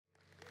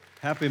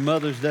Happy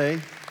Mother's Day.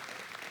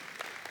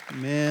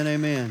 Amen,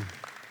 amen.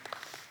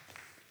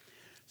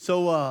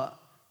 So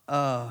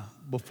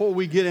before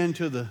we get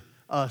into the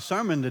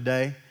sermon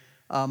today,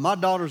 my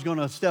daughter's going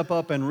to step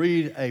up and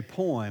read a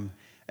poem.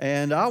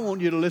 And I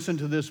want you to listen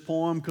to this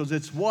poem because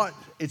it's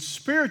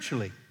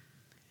spiritually.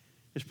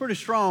 It's pretty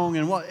strong,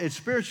 and it's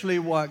spiritually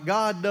what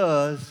God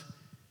does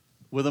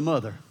with a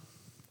mother.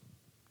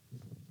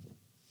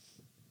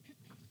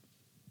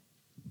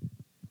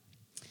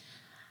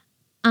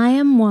 I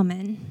Am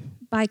Woman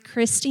by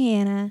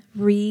Christiana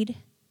Reed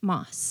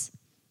Moss.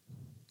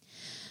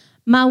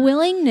 My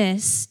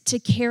willingness to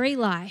carry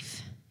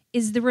life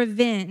is the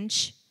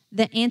revenge,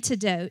 the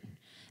antidote,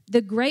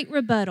 the great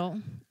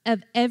rebuttal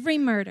of every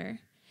murder,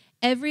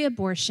 every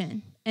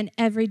abortion, and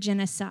every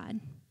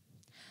genocide.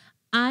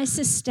 I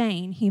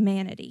sustain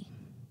humanity.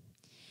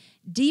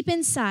 Deep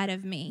inside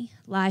of me,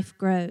 life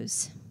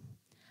grows.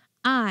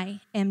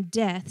 I am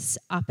death's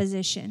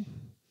opposition.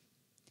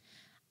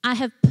 I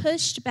have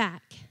pushed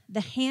back the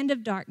hand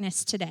of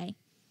darkness today.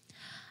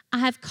 I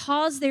have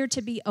caused there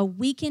to be a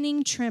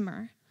weakening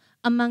tremor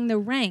among the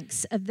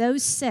ranks of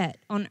those set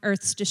on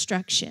earth's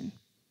destruction.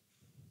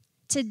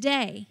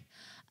 Today,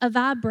 a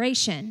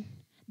vibration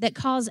that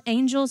calls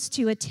angels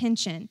to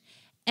attention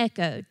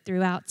echoed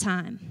throughout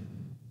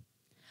time.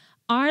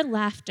 Our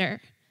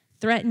laughter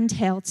threatened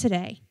hell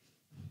today.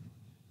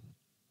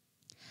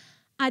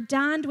 I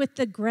dined with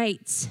the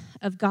greats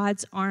of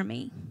God's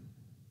army.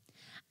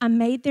 I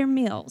made their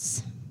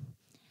meals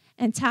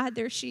and tied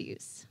their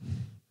shoes.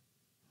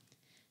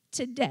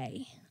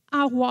 Today,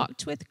 I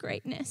walked with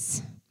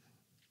greatness.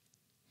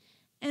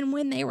 And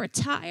when they were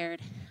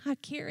tired, I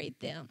carried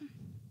them.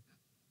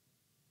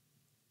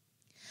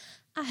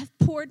 I have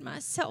poured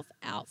myself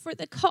out for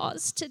the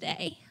cause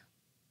today.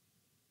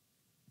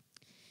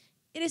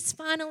 It is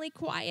finally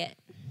quiet,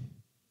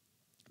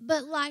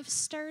 but life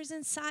stirs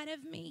inside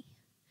of me,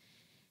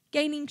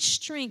 gaining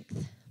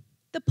strength.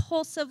 The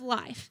pulse of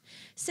life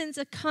sends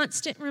a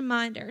constant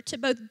reminder to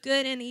both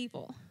good and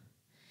evil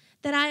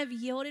that I have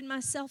yielded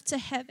myself to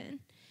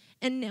heaven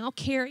and now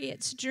carry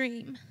its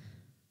dream.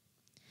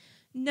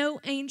 No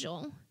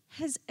angel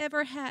has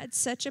ever had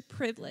such a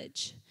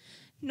privilege,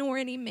 nor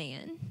any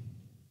man.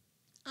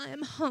 I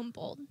am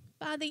humbled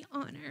by the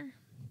honor.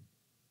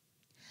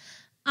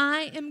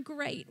 I am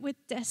great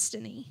with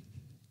destiny.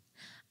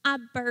 I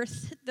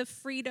birth the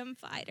freedom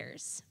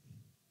fighters.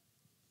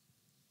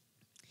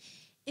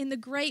 In the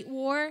Great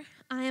War,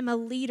 I am a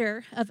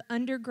leader of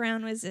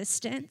underground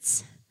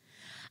resistance.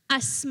 I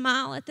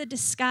smile at the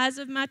disguise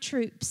of my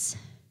troops,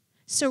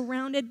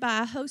 surrounded by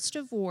a host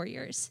of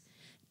warriors,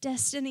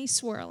 destiny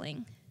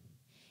swirling,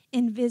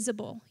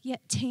 invisible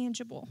yet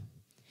tangible,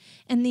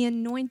 and the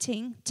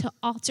anointing to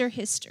alter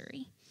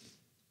history.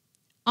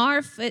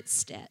 Our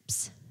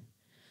footsteps,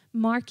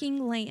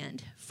 marking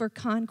land for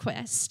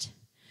conquest.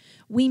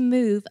 We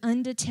move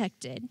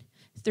undetected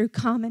through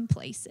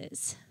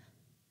commonplaces.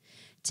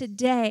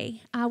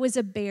 Today, I was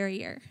a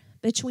barrier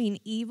between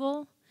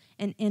evil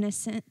and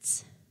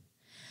innocence.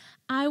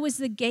 I was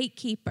the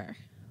gatekeeper,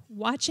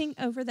 watching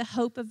over the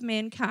hope of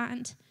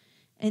mankind,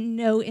 and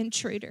no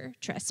intruder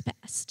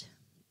trespassed.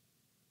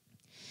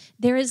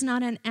 There is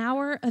not an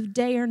hour of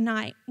day or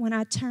night when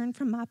I turn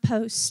from my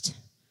post.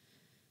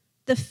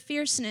 The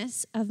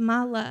fierceness of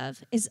my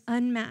love is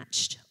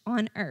unmatched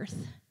on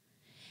earth.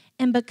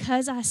 And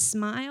because I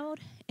smiled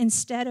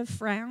instead of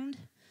frowned,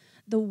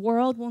 the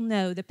world will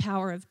know the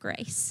power of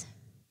grace.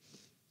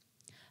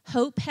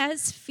 Hope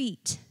has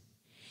feet,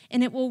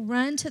 and it will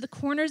run to the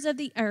corners of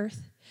the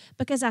earth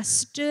because I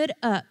stood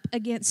up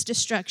against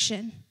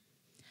destruction.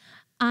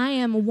 I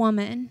am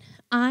woman.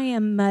 I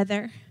am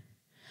mother.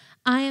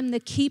 I am the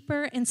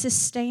keeper and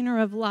sustainer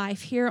of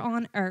life here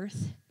on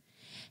earth.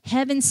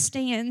 Heaven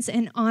stands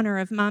in honor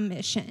of my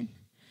mission.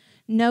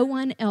 No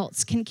one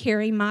else can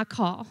carry my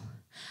call.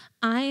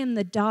 I am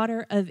the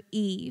daughter of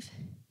Eve.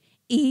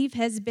 Eve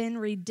has been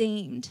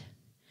redeemed.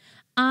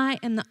 I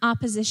am the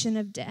opposition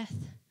of death.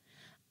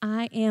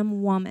 I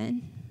am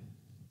woman.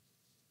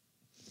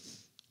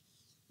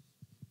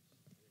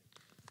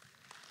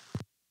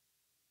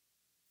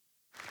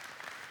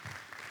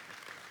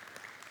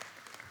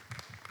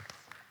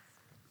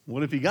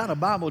 Well, if you got a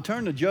Bible,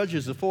 turn to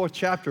Judges, the 4th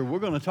chapter. We're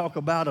going to talk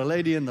about a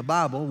lady in the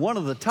Bible, one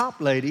of the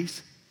top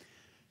ladies,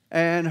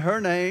 and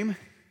her name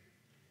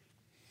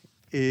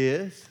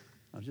is,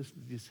 I'm just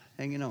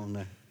hanging on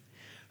there.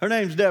 Her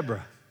name's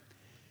Deborah.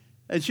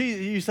 And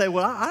you say,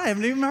 well, I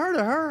haven't even heard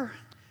of her.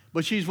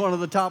 But she's one of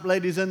the top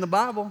ladies in the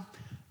Bible.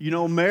 You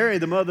know, Mary,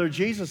 the mother of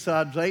Jesus,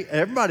 I'd say,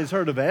 everybody's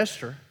heard of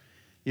Esther,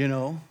 you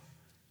know,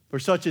 for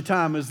such a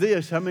time as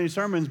this. How many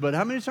sermons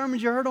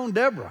you heard on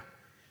Deborah?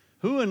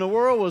 Who in the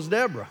world was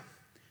Deborah?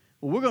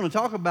 Well, we're going to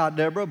talk about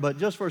Deborah, but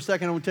just for a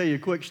second, I'm going to tell you a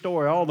quick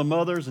story. All the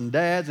mothers and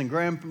dads and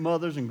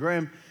grandmothers and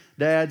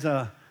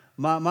granddads,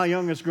 my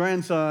youngest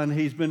grandson,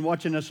 he's been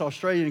watching this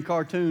Australian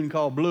cartoon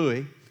called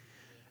Bluey.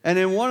 And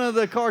in one of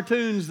the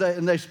cartoons,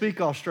 they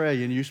speak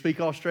Australian. You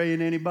speak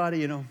Australian, anybody?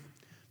 You know,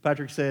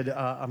 Patrick said,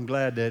 I'm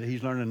glad that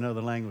he's learning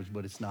another language,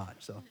 but it's not.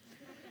 So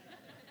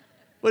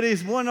But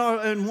he's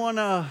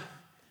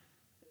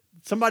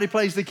somebody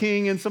plays the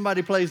king and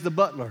somebody plays the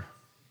butler.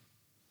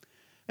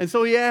 And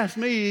so he asked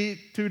me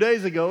 2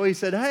 days ago, he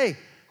said, hey,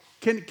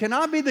 can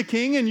I be the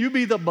king and you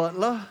be the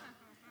butler?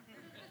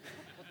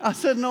 I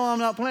said, no, I'm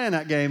not playing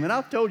that game. And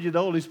I've told you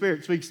the Holy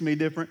Spirit speaks to me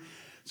different.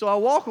 So I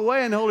walk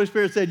away and the Holy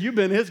Spirit said, you've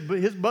been his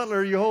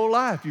butler your whole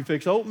life. You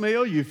fix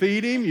oatmeal, you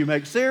feed him, you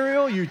make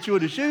cereal, you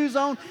put his shoes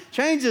on,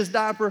 change his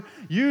diaper,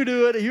 you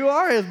do it, you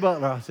are his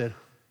butler. I said,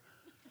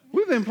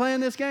 we've been playing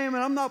this game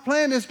and I'm not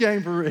playing this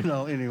game for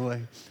real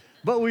anyway.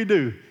 But we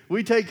do.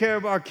 We take care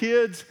of our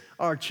kids,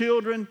 our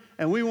children,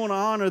 and we want to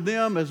honor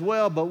them as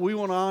well, but we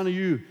want to honor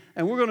you.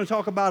 And we're going to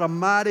talk about a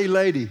mighty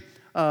lady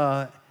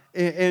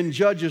in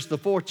Judges, the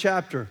 4th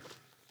chapter.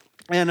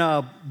 And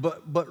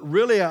but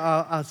really,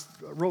 I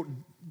wrote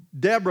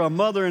Deborah, a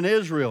mother in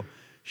Israel.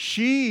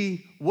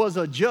 She was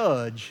a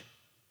judge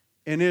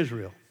in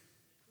Israel.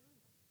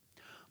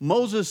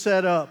 Moses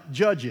set up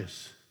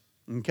judges,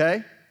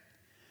 okay?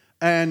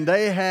 And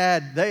they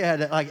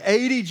had like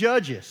 80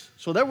 judges.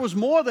 So there was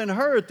more than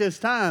her at this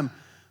time,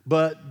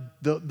 but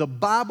the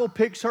Bible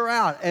picks her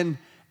out. And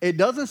it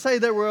doesn't say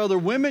there were other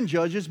women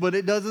judges, but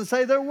it doesn't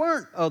say there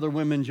weren't other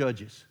women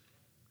judges.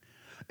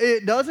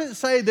 It doesn't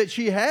say that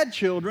she had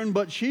children,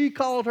 but she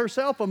called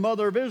herself a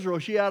mother of Israel.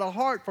 She had a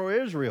heart for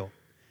Israel.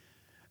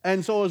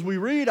 And so as we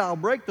read, I'll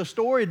break the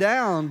story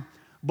down,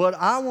 but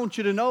I want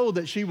you to know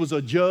that she was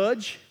a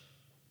judge.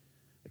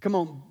 Come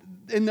on,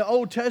 in the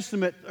Old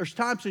Testament, there's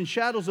types and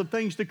shadows of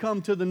things to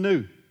come to the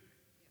new.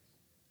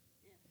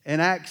 In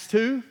Acts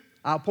 2,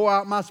 I'll pour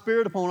out my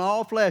spirit upon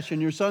all flesh,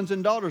 and your sons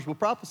and daughters will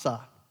prophesy.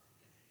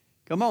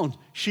 Come on.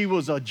 She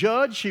was a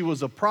judge. She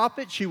was a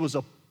prophet. She was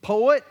a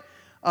poet.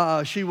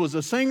 She was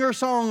a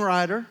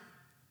singer-songwriter.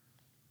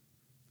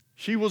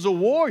 She was a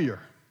warrior.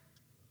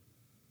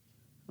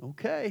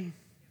 Okay.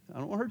 I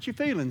don't want to hurt your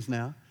feelings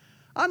now.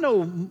 I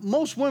know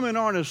most women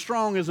aren't as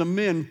strong as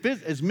men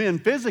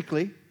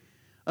physically,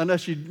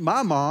 unless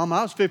my mom,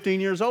 I was 15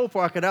 years old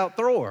before I could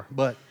outthrow her.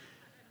 But,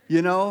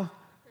 you know,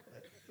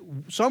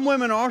 some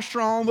women are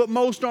strong, but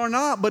most are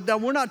not.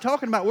 But we're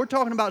talking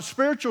about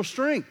spiritual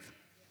strength.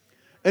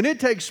 And it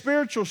takes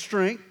spiritual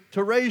strength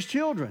to raise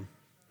children,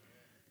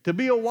 to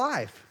be a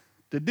wife,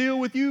 to deal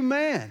with you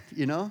man,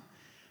 you know.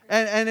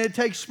 And it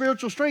takes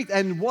spiritual strength.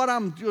 And I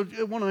want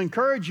to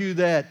encourage you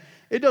that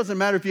it doesn't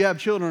matter if you have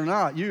children or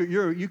not.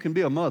 You can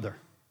be a mother.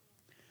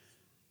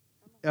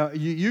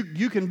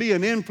 You can be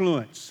an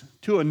influence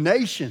to a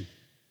nation.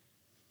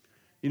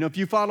 You know, if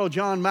you follow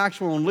John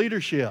Maxwell on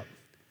leadership,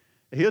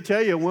 he'll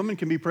tell you a woman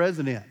can be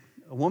president.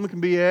 A woman can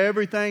be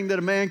everything that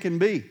a man can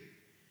be.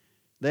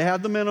 They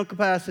have the mental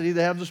capacity.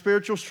 They have the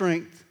spiritual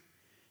strength.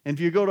 And if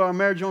you go to our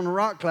Marriage on the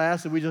Rock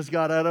class that we just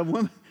got out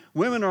of,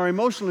 women are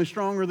emotionally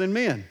stronger than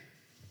men.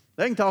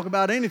 They can talk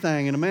about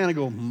anything, and a man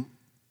will go,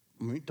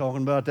 we ain't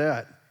talking about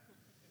that.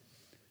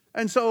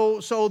 And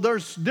so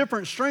there's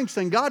different strengths,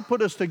 and God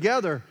put us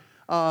together,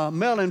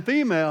 male and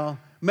female,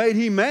 made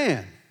he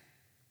man.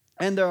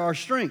 And there are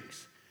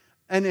strengths.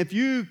 And if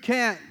you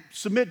can't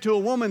submit to a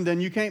woman,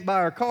 then you can't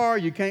buy her car,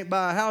 you can't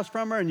buy a house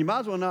from her, and you might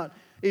as well not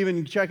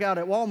even check out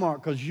at Walmart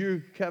because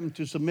you're having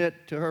to submit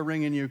to her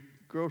ringing your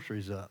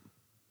groceries up.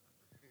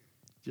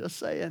 Just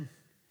saying.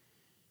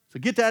 So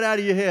get that out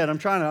of your head.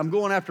 I'm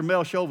going after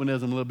male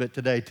chauvinism a little bit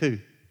today too.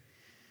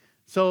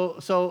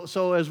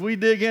 So as we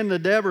dig into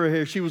Deborah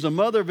here, she was a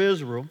mother of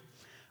Israel.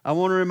 I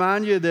want to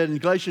remind you that in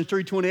Galatians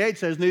 3:28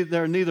 says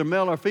they're neither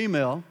male or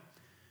female,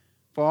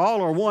 for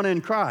all are one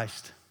in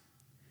Christ.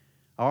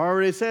 I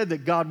already said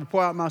that God will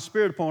pour out my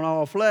spirit upon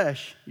all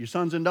flesh. Your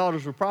sons and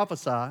daughters will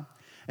prophesy.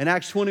 And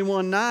Acts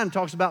 21:9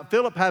 talks about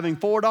Philip having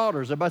 4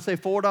 daughters. Everybody say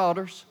 4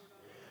 daughters.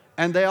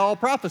 And they all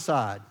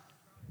prophesied.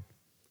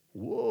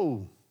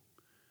 Whoa.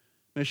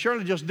 Miss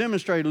Shirley just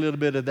demonstrated a little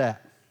bit of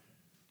that.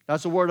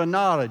 That's a word of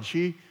knowledge.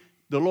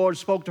 The Lord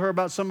spoke to her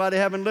about somebody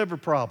having liver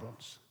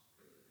problems.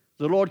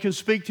 The Lord can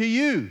speak to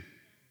you.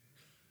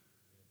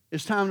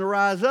 It's time to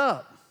rise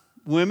up.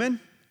 Women,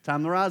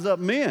 time to rise up.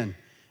 Men,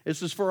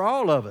 this is for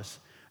all of us.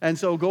 And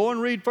so go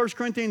and read 1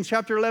 Corinthians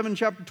chapter 11,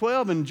 chapter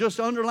 12, and just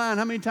underline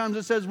how many times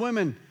it says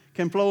women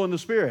can flow in the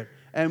Spirit,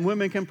 and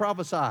women can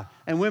prophesy,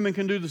 and women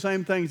can do the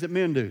same things that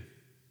men do.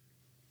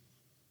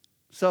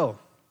 So,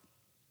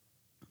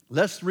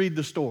 let's read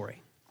the story.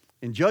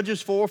 In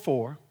Judges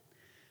 4:4,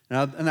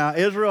 now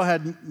Israel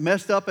had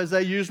messed up as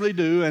they usually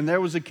do, and there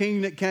was a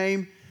king that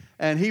came,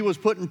 and he was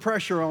putting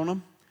pressure on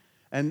them,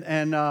 and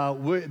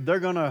they're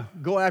going to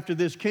go after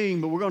this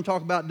king, but we're going to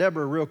talk about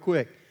Deborah real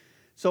quick.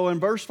 So in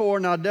verse 4,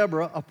 now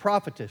Deborah, a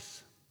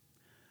prophetess,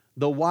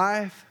 the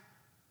wife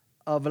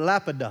of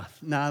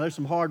Lapidoth. Now, there's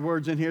some hard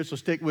words in here, so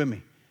stick with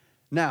me.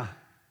 Now,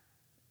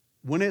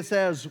 when it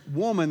says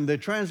woman, the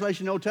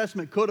translation in the Old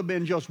Testament could have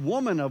been just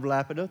woman of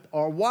Lapidoth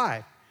or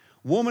wife.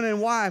 Woman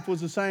and wife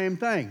was the same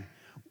thing.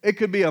 It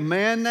could be a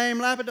man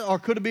named Lapidoth or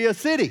could it be a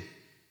city?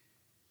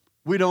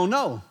 We don't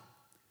know.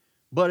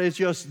 But it's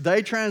just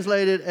they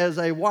translate it as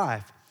a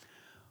wife.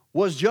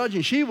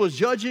 She was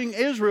judging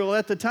Israel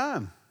at the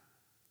time.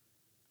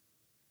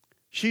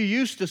 She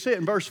used to sit,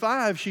 in verse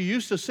 5, she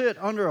used to sit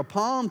under a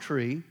palm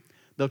tree,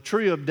 the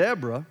tree of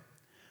Deborah,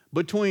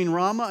 between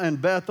Ramah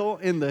and Bethel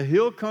in the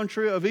hill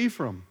country of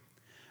Ephraim.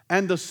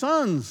 And the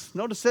sons,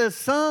 notice it says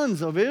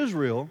sons of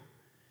Israel,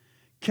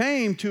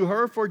 came to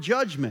her for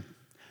judgment.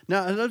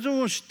 Now, I just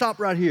want to stop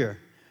right here.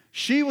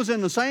 She was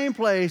in the same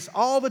place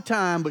all the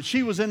time, but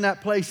she was in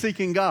that place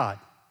seeking God.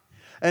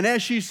 And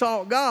as she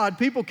sought God,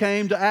 people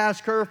came to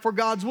ask her for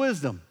God's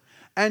wisdom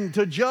and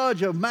to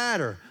judge a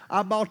matter.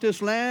 I bought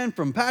this land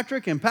from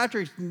Patrick, and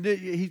Patrick,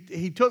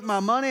 he took my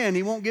money and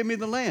he won't give me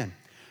the land.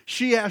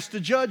 She has to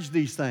judge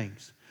these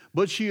things.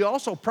 But she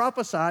also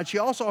prophesied. She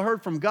also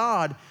heard from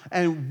God.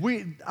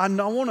 And I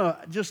want to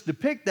just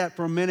depict that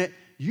for a minute.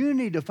 You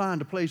need to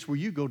find a place where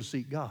you go to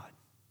seek God.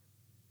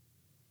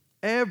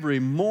 Every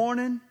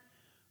morning,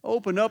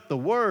 open up the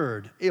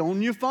Word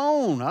on your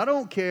phone. I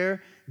don't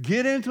care.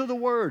 Get into the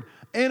Word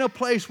in a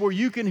place where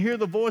you can hear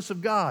the voice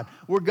of God,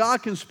 where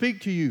God can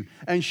speak to you.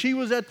 And she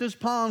was at this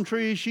palm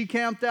tree. She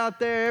camped out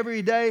there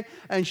every day,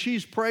 and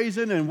she's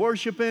praising and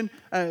worshiping.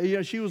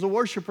 She was a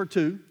worshiper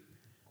too.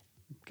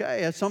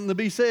 Okay, that's something to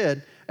be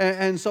said.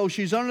 And so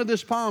she's under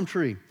this palm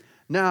tree.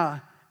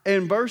 Now,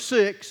 in verse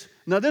 6,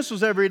 now this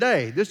was every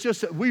day.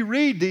 We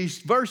read these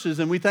verses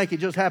and we think it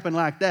just happened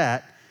like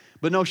that.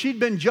 But no, she'd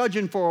been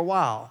judging for a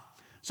while.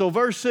 So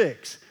verse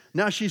 6,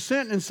 now she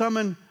sent and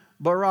summoned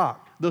Barak,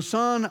 the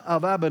son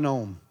of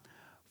Abinoam,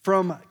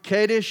 from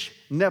Kadesh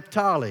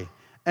Naphtali,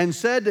 and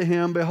said to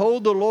him,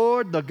 Behold, the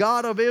Lord, the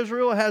God of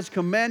Israel, has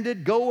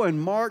commanded, go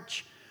and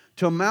march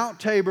to Mount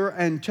Tabor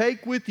and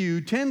take with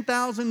you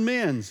 10,000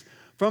 men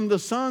from the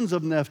sons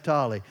of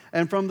Naphtali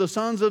and from the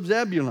sons of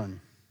Zebulun.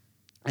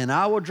 And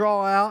I will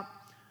draw out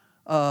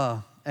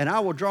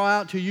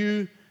to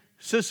you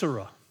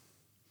Sisera,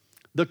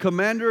 the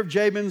commander of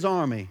Jabin's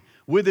army,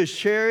 with his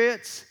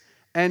chariots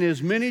and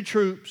his many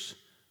troops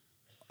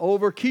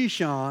over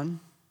to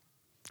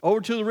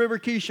the river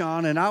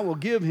Kishon, and I will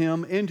give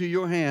him into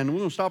your hand. We're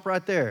going to stop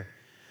right there.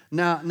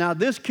 Now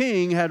this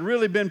king had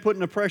really been put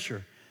under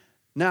pressure.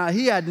 Now,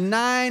 he had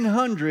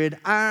 900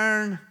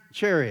 iron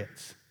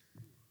chariots.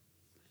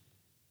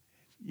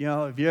 You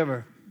know, if you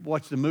ever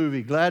watched the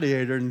movie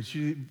Gladiator, and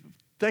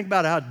think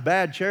about how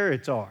bad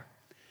chariots are.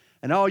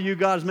 And all you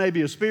got is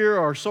maybe a spear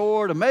or a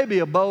sword or maybe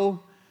a bow,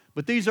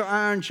 but these are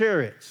iron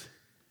chariots.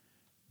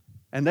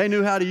 And they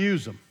knew how to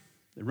use them.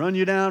 They run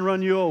you down,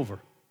 run you over.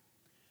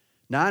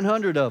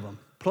 900 of them,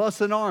 plus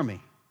an army.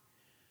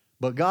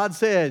 But God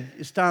said,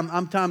 it's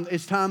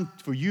time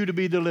for you to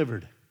be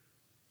delivered.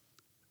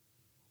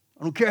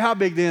 I don't care how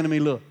big the enemy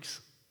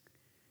looks.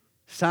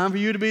 It's time for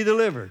you to be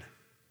delivered.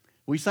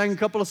 We sang a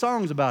couple of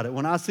songs about it.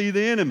 When I see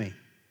the enemy,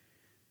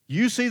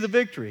 you see the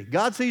victory.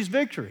 God sees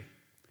victory.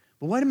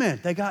 But wait a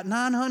minute, they got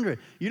 900.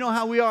 You know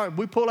how we are.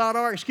 We pull out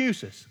our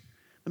excuses.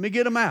 Let me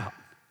get them out.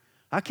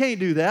 I can't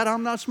do that.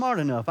 I'm not smart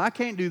enough. I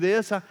can't do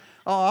this.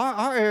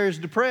 Our area is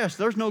depressed.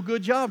 There's no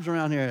good jobs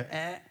around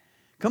here.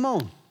 Come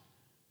on.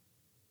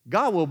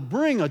 God will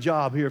bring a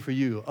job here for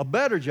you, a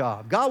better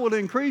job. God will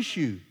increase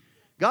you.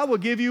 God will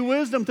give you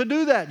wisdom to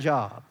do that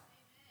job.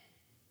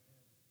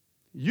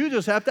 You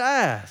just have to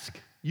ask.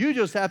 You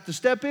just have to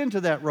step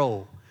into that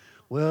role.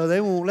 Well,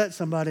 they won't let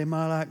somebody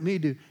like me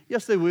do.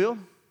 Yes, they will.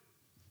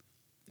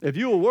 If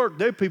you will work,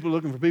 there are people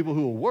looking for people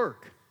who will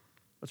work.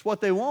 That's what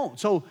they want.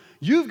 So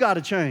you've got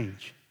to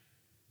change.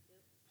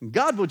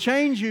 God will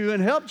change you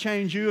and help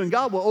change you, and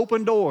God will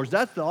open doors.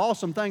 That's the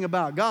awesome thing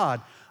about God.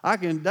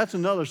 That's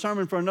another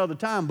sermon for another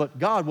time, but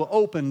God will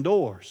open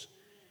doors.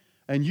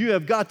 And you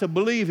have got to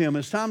believe Him.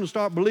 It's time to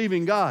start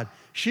believing God.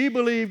 She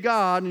believed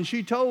God, and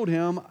she told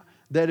him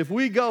that if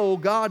we go,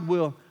 God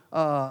will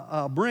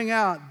bring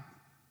out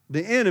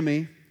the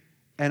enemy,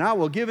 and I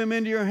will give him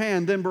into your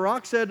hand. Then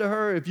Barak said to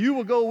her, if you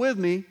will go with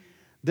me,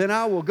 then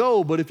I will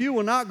go. But if you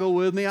will not go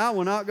with me, I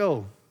will not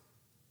go.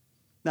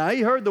 Now,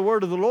 he heard the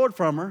word of the Lord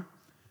from her,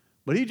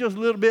 but he just a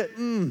little bit,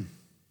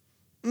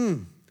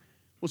 Well,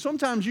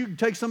 sometimes you can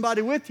take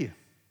somebody with you.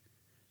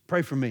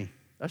 Pray for me.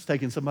 That's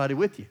taking somebody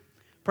with you.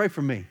 Pray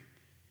for me.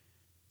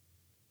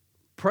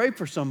 Pray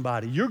for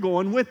somebody. You're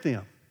going with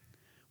them.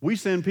 We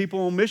send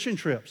people on mission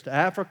trips to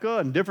Africa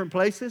and different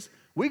places.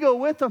 We go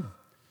with them.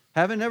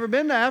 Haven't never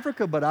been to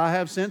Africa, but I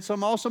have sent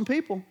some awesome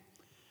people.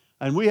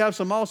 And we have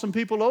some awesome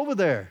people over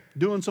there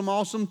doing some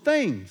awesome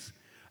things.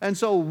 And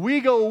so we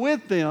go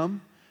with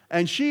them,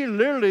 and she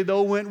literally,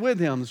 though, went with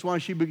him. That's why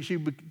she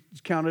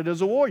counted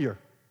as a warrior.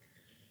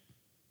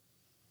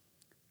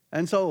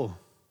 And so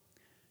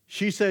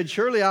she said,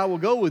 surely I will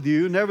go with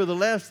you.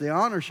 Nevertheless, the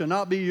honor shall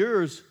not be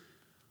yours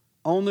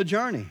on the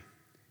journey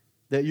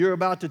that you're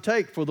about to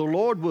take, for the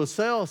Lord will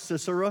sell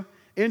Sisera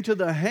into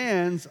the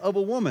hands of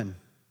a woman.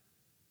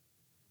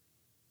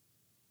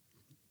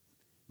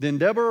 Then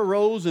Deborah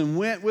arose and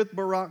went with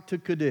Barak to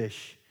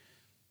Kadesh.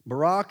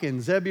 Barak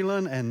and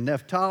Zebulun and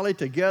Naphtali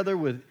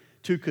together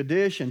to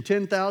Kadesh, and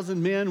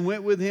 10,000 men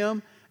went with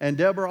him, and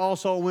Deborah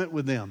also went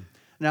with them.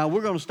 Now,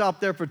 we're going to stop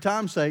there for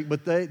time's sake,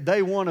 but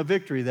they won a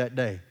victory that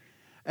day.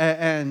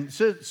 And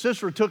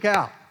Sisera took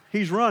out.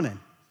 He's running.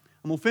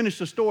 I'm going to finish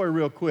the story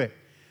real quick.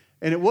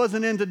 And it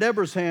wasn't into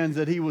Deborah's hands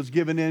that he was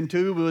given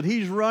into, but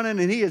he's running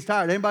and he is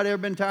tired. Anybody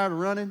ever been tired of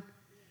running?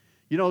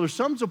 You know, there's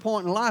some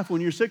point in life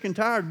when you're sick and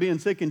tired of being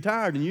sick and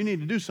tired and you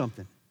need to do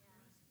something.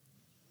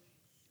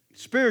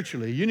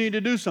 Spiritually, you need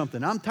to do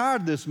something. I'm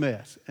tired of this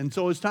mess. And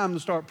so it's time to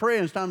start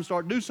praying. It's time to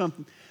start do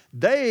something.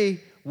 They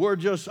were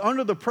just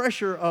under the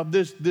pressure of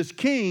this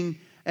king,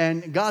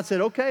 and God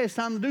said, okay, it's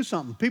time to do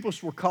something. People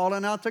were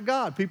calling out to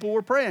God. People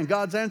were praying.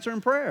 God's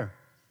answering prayer.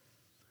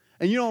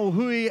 And you know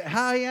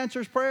how he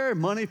answers prayer?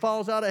 Money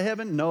falls out of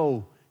heaven?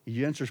 No.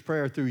 He answers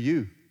prayer through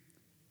you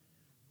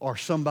or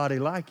somebody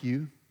like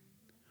you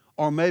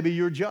or maybe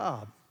your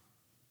job.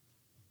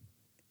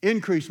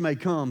 Increase may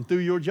come through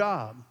your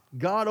job.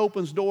 God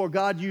opens door.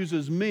 God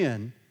uses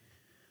men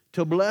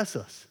to bless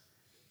us.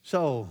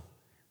 So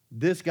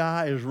this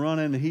guy is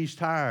running and he's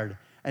tired.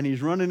 And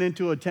he's running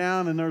into a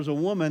town and there's a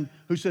woman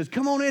who says,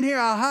 come on in here,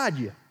 I'll hide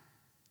you.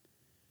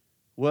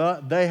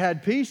 Well, they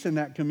had peace in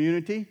that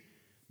community.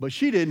 But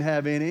she didn't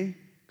have any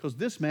because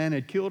this man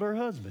had killed her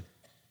husband.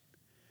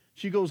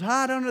 She goes,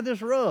 hide under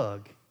this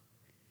rug.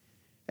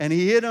 And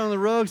he hid under the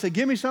rug, said,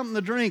 give me something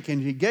to drink.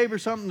 And she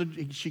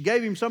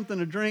gave him something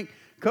to drink,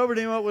 covered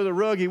him up with a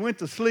rug. He went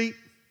to sleep,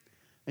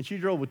 and she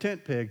drove a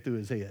tent peg through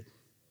his head.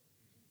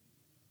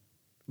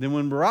 Then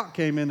when Barak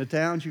came into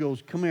town, she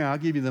goes, come here, I'll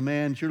give you the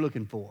man you're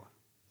looking for.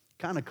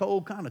 Kind of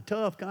cold, kind of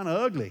tough, kind of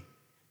ugly.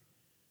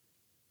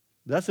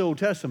 That's the Old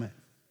Testament.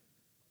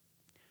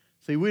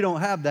 See, we don't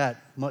have that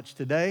much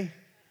today.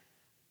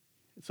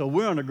 So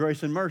we're under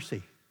grace and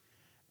mercy.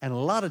 And a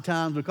lot of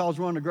times, because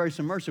we're under grace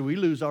and mercy, we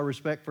lose our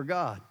respect for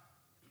God.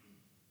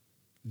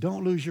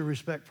 Don't lose your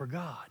respect for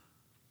God.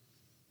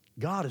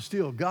 God is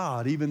still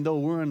God, even though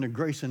we're under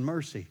grace and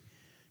mercy.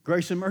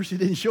 Grace and mercy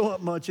didn't show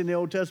up much in the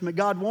Old Testament.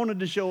 God wanted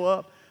to show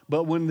up,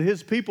 but when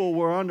his people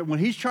were when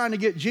he's trying to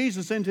get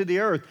Jesus into the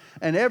earth,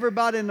 and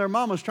everybody and their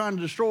mama's trying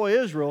to destroy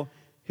Israel,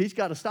 he's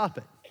got to stop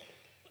it.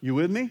 You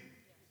with me?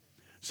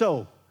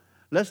 So,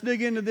 let's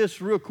dig into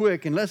this real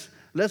quick, and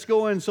let's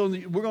go in. So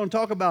we're going to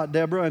talk about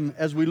Deborah, and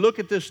as we look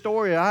at this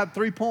story, I have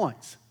 3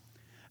 points.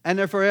 And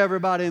they're for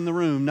everybody in the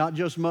room, not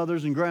just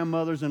mothers and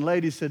grandmothers and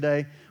ladies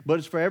today, but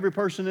it's for every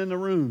person in the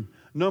room.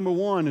 Number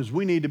 1 is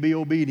we need to be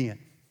obedient.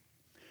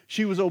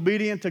 She was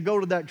obedient to go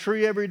to that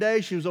tree every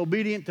day. She was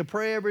obedient to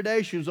pray every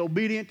day. She was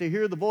obedient to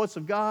hear the voice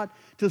of God,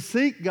 to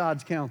seek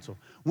God's counsel.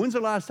 When's the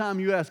last time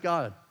you asked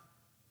God?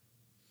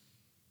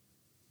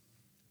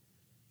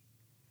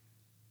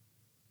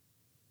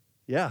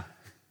 Yeah,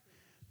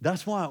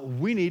 that's why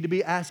we need to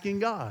be asking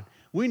God.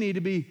 We need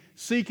to be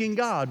seeking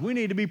God. We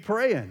need to be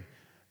praying.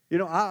 You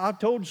know, I've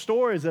told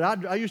stories that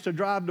I used to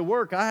drive to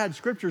work. I had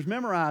scriptures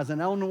memorized,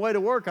 and on the way to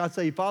work, I'd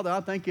say, Father, I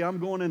thank you. I'm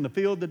going in the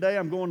field today.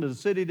 I'm going to the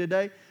city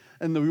today.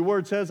 And the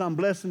word says I'm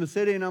blessed in the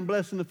city and I'm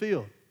blessed in the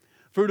field.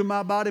 Fruit of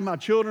my body, my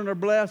children are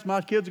blessed. My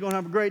kids are going to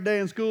have a great day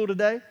in school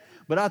today.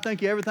 But I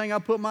thank you, everything I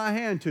put my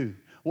hand to,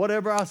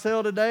 whatever I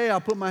sell today, I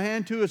put my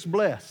hand to, it's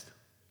blessed.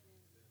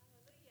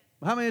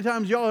 How many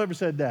times y'all ever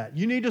said that?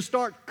 You need to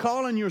start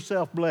calling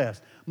yourself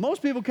blessed.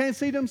 Most people can't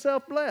see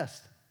themselves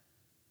blessed.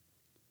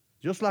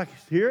 Just like,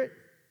 hear it?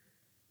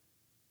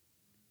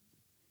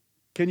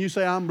 Can you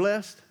say, I'm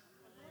blessed?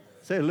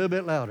 Say it a little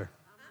bit louder.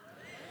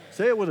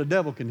 Say it where the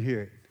devil can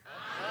hear it.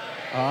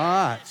 All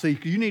right. See,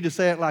 you need to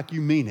say it like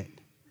you mean it.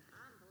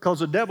 Because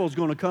the devil's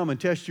going to come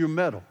and test your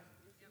mettle.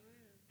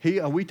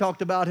 We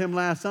talked about him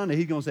last Sunday.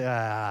 He's going to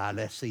say,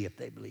 let's see if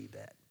they believe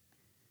that.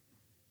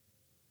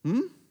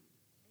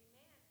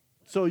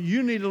 So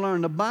you need to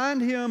learn to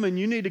bind him, and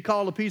you need to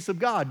call the peace of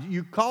God.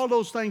 You call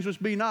those things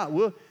which be not.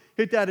 We'll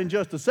hit that in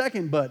just a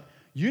second, but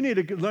you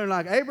need to learn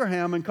like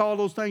Abraham and call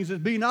those things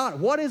that be not.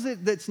 What is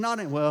it that's not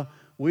in? Well,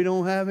 we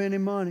don't have any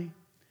money.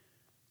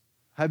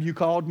 Have you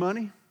called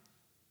money?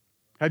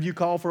 Have you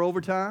called for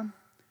overtime?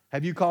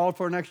 Have you called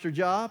for an extra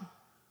job?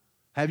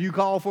 Have you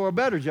called for a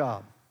better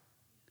job?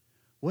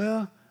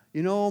 Well,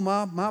 you know,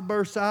 my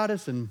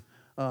bursitis and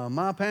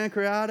my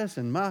pancreatitis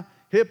and my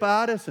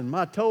hipitis and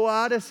my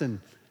toeitis, and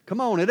come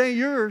on, it ain't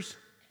yours.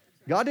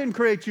 God didn't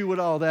create you with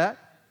all that.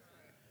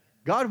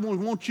 God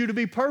wants you to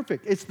be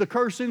perfect. It's the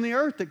curse in the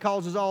earth that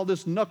causes all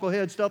this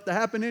knucklehead stuff to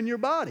happen in your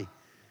body.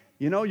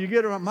 You know, you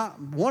get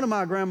one of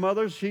my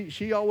grandmothers,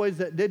 she always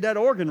did that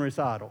organ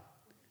recital.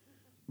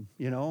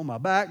 You know, my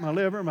back, my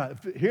liver,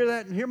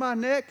 hear my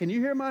neck? Can you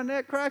hear my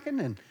neck cracking?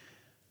 And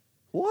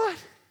what?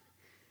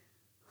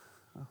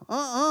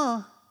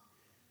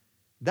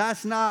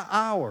 That's not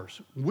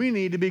ours. We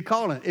need to be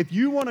calling. If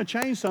you want to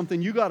change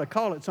something, you got to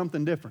call it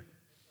something different.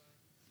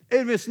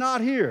 If it's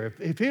not here,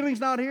 if healing's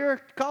not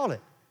here, call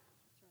it.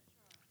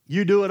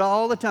 You do it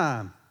all the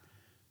time.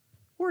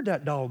 Where'd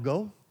that dog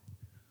go?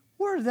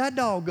 Where did that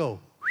dog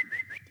go?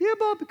 Yeah,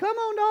 Bubby, come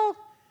on, dog.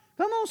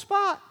 Come on,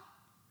 Spot.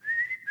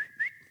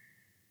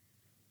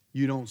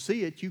 You don't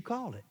see it, you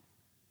call it.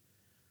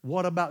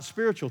 What about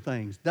spiritual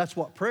things? That's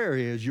what prayer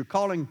is. You're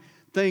calling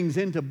things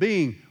into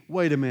being.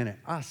 Wait a minute.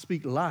 I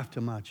speak life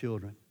to my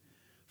children.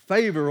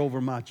 Favor over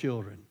my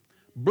children.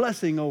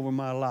 Blessing over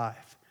my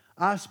life.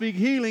 I speak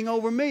healing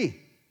over me.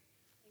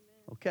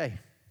 Okay.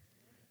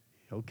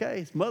 Okay,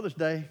 it's Mother's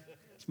Day.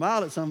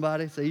 Smile at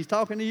somebody. Say, he's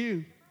talking to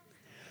you.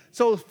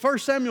 So 1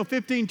 Samuel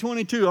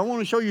 15:22, I want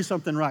to show you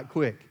something right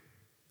quick.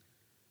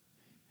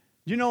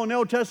 You know, in the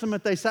Old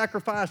Testament, they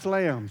sacrificed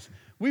lambs.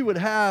 We would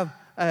have,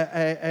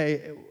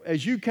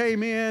 as you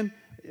came in,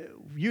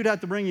 you'd have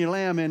to bring your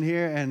lamb in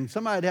here, and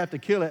somebody'd have to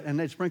kill it, and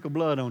they'd sprinkle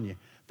blood on you.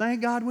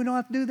 Thank God we don't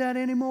have to do that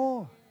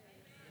anymore.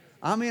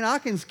 I mean, I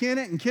can skin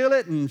it and kill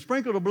it and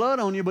sprinkle the blood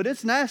on you, but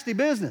it's nasty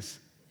business.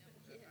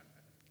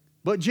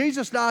 But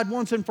Jesus died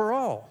once and for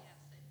all.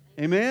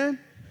 Amen?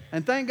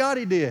 And thank God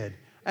he did.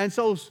 And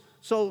so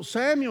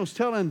Samuel's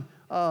telling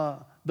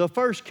the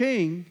first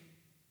king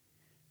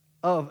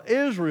of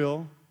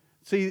Israel,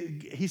 see,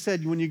 he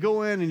said, when you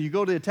go in and you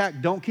go to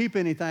attack, don't keep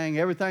anything.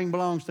 Everything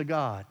belongs to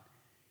God.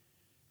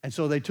 And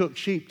so they took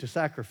sheep to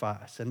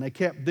sacrifice, and they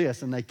kept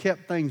this, and they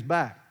kept things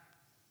back.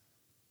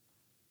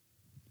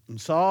 And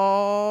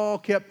Saul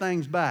kept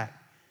things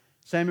back.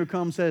 Samuel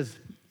comes and says,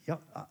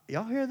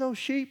 y'all hear those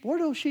sheep? Where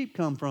do those sheep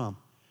come from?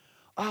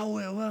 Oh,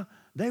 well,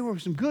 they were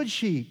some good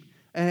sheep,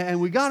 and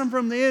we got them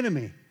from the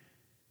enemy.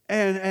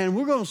 And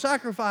we're going to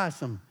sacrifice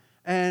them.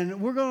 And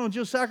we're going to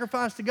just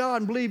sacrifice to God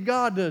and believe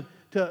God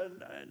to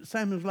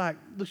Samuel's like,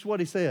 look what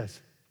he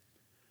says.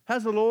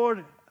 Has the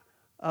Lord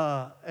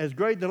as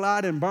great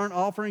delight in burnt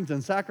offerings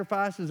and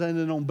sacrifices and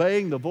in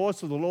obeying the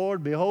voice of the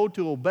Lord? Behold,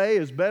 to obey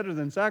is better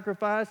than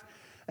sacrifice,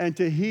 and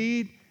to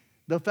heed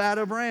the fat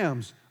of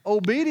rams.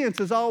 Obedience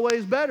is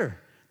always better.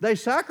 They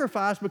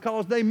sacrifice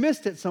because they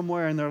missed it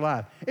somewhere in their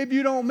life. If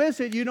you don't miss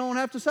it, you don't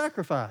have to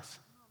sacrifice.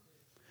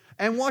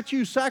 And what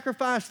you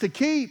sacrifice to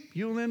keep,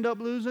 you'll end up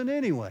losing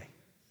anyway.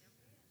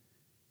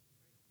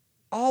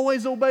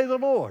 Always obey the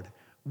Lord.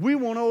 We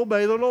want to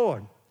obey the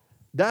Lord.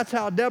 That's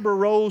how Deborah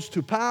rose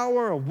to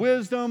power, of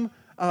wisdom,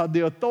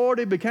 the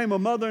authority, became a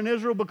mother in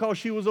Israel because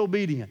she was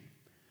obedient.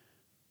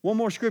 One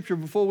more scripture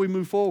before we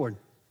move forward.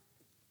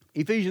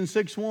 Ephesians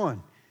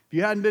 6:1. If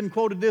you hadn't been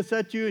quoted this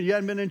at you and you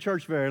hadn't been in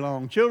church very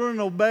long, children,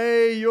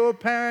 obey your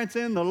parents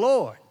in the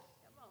Lord.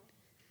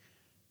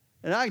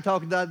 And I can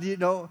talk about,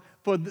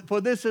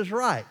 for this is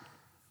right.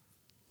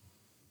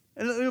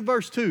 And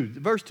verse 2.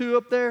 Verse 2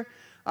 up there,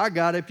 I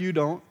got it if you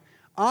don't.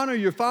 Honor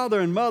your father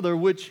and mother,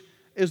 which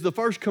is the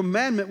first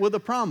commandment with a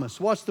promise.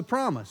 What's the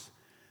promise?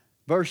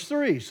 Verse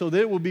 3, so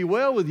that it will be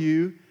well with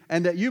you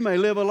and that you may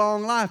live a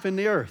long life in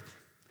the earth.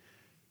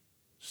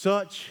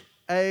 Such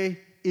a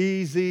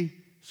easy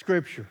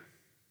scripture.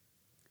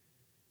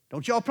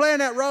 Don't y'all play in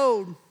that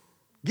road.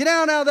 Get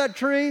down out of that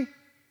tree.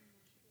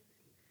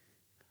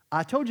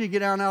 I told you to get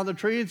down out of the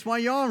tree. It's why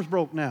your arm's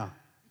broke now.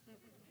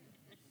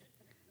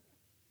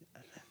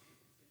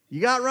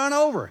 You got run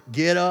over.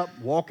 Get up,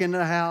 walk into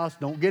the house.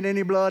 Don't get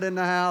any blood in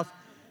the house.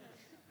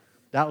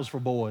 That was for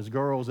boys.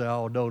 Girls, they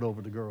all dote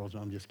over the girls.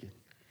 I'm just kidding.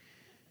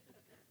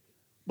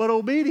 But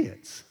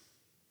obedience.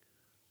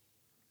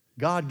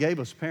 God gave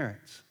us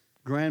parents,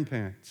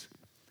 grandparents,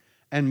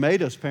 and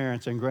made us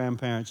parents and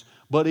grandparents,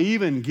 but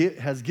even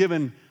has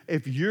given,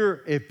 if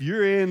you're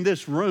in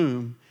this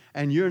room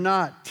and you're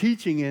not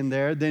teaching in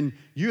there, then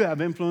you have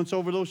influence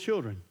over those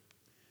children.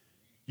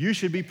 You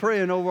should be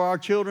praying over our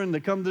children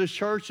that come to this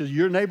church, as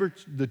your neighbor,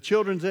 the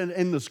children's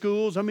in the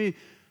schools. How many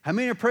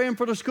are praying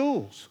for the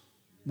schools?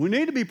 We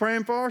need to be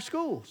praying for our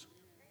schools.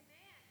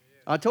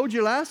 I told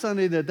you last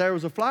Sunday that there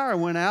was a flyer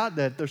went out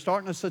that they're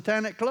starting a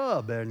satanic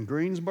club there in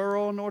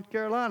Greensboro, North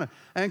Carolina,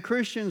 and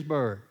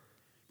Christiansburg,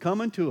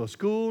 coming to a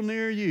school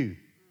near you.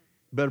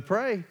 Better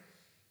pray.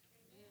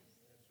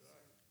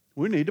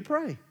 We need to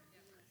pray.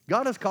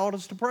 God has called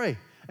us to pray,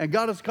 and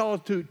God has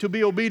called us to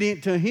be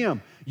obedient to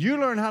Him. You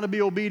learn how to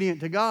be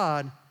obedient to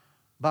God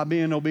by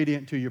being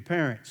obedient to your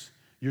parents.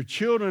 Your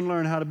children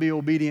learn how to be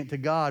obedient to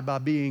God by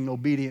being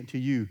obedient to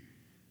you.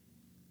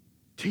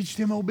 Teach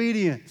them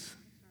obedience.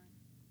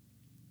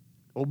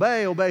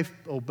 Obey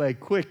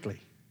quickly,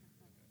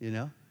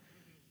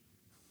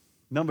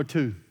 Number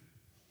 2,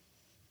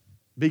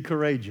 be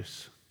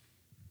courageous.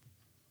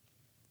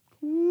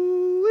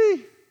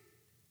 Woo-wee.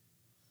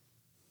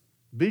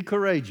 Be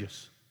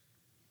courageous.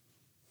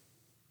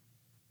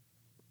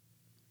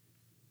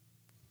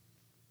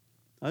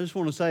 I just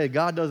want to say,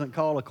 God doesn't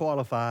call a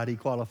qualified, He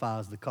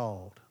qualifies the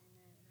called.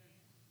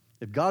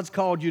 If God's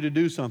called you to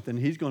do something,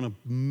 He's going to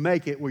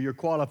make it where you're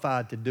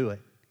qualified to do it.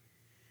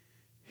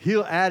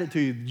 He'll add it to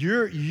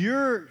you.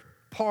 Your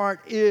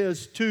part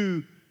is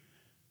to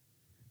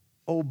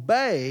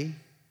obey.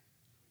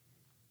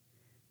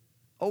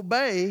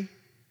 Obey.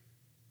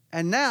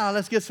 And now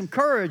let's get some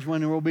courage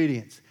when we're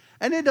obedience.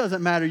 And it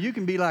doesn't matter. You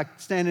can be like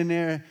standing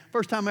there.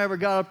 First time I ever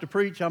got up to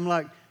preach, I'm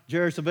like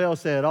Jerry Savelle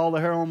said, all the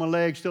hair on my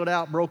legs stood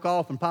out, broke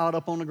off, and piled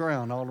up on the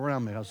ground all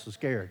around me. I was so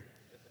scared.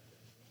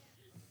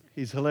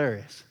 He's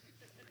hilarious.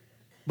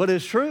 But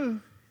it's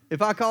true.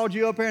 If I called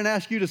you up here and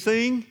asked you to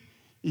sing,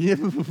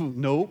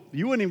 nope,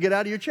 you wouldn't even get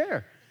out of your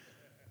chair.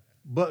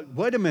 But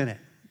wait a minute.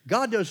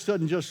 God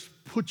doesn't just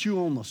put you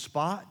on the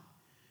spot.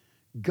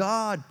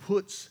 God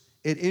puts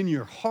it in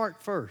your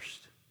heart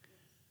first.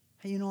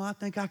 Hey, I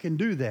think I can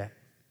do that.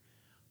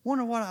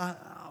 Wonder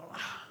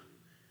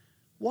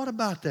what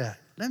about that?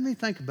 Let me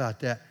think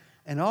about that.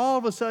 And all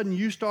of a sudden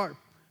you start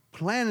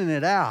planning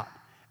it out.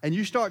 and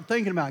you start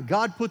thinking about it,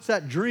 God puts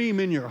that dream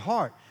in your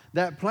heart,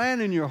 that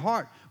plan in your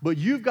heart, but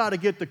you've got to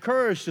get the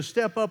courage to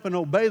step up and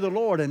obey the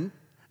Lord. And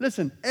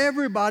listen,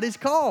 everybody's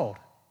called.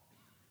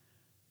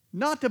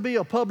 Not to be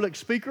a public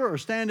speaker or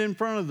stand in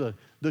front of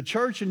the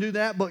church and do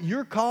that, but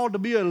you're called to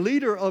be a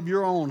leader of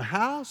your own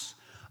house,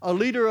 a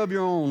leader of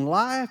your own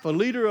life, a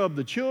leader of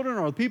the children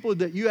or the people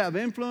that you have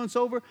influence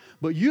over,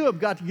 but you have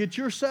got to get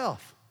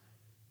yourself.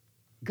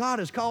 God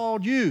has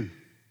called you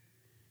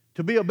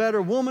to be a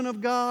better woman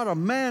of God, a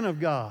man of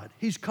God.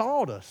 He's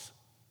called us.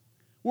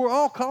 We're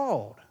all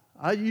called.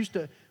 I used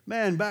to,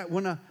 back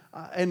when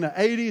in the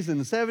 80s and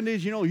the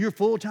 70s, you're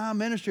full-time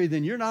ministry,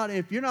 then you're not,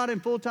 if you're not in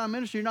full-time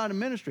ministry, you're not in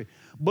ministry.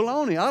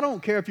 Baloney. I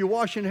don't care if you're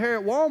washing hair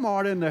at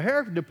Walmart in the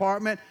hair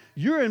department,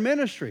 you're in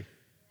ministry.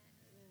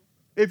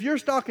 If you're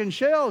stocking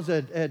shelves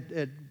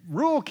at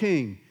Rural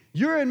King,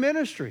 you're in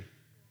ministry.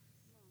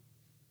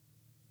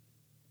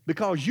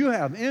 Because you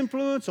have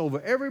influence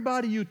over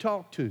everybody you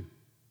talk to.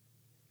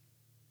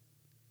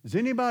 Does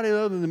anybody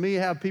other than me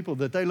have people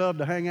that they love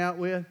to hang out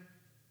with?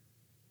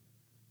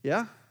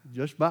 Yeah?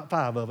 Just about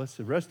 5 of us.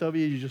 The rest of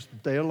you just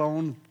stay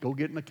alone, go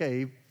get in a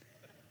cave.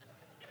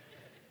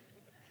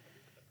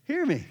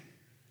 Hear me.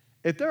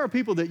 If there are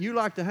people that you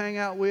like to hang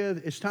out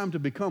with, it's time to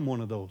become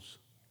one of those.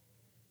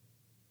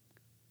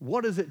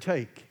 What does it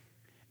take?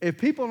 If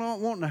people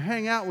aren't wanting to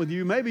hang out with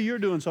you, maybe you're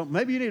doing something.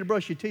 Maybe you need to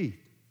brush your teeth.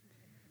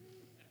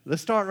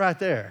 Let's start right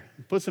there.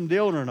 Put some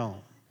deodorant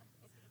on.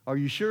 Are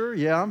you sure?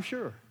 Yeah, I'm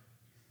sure.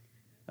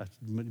 That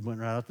went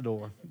right out the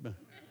door.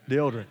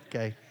 Deodorant,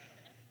 okay?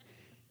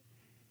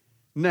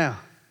 Now,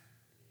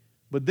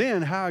 but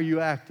then how are you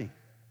acting?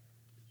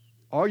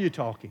 Are you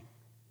talking?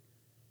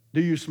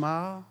 Do you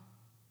smile?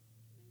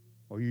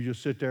 Or you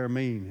just sit there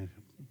mean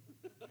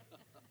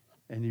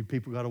and you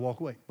people got to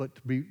walk away? But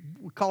we're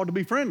called to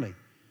be friendly,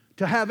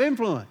 to have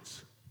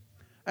influence.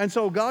 And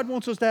so God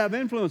wants us to have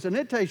influence, and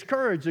it takes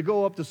courage to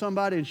go up to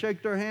somebody and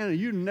shake their hand that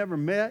you've never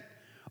met,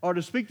 or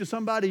to speak to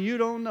somebody you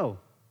don't know.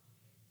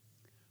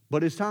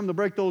 But it's time to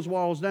break those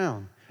walls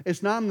down. It's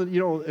time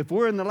that, if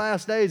we're in the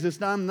last days, it's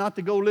time not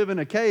to go live in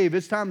a cave.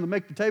 It's time to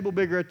make the table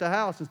bigger at the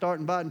house and start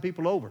inviting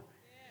people over.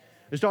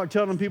 And start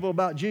telling people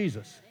about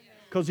Jesus,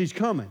 because He's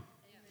coming.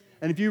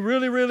 And if you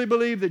really, really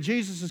believe that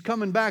Jesus is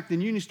coming back,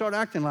 then you need to start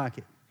acting like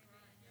it.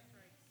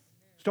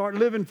 Start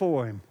living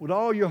for Him with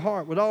all your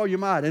heart, with all your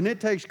might. And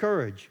it takes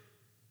courage.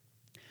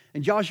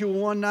 In Joshua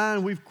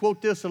 1:9, we've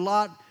quoted this a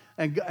lot.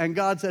 And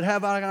God said,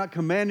 "Have I not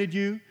commanded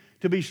you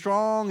to be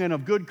strong and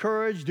of good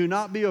courage? Do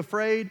not be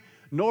afraid,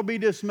 nor be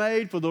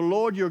dismayed, for the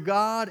Lord your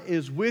God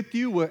is with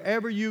you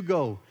wherever you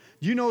go."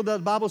 Do you know that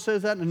the Bible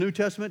says that in the New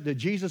Testament? That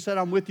Jesus said,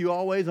 "I'm with you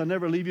always. I'll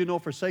never leave you nor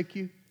forsake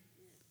you."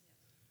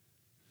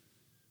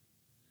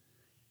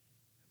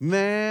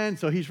 Man,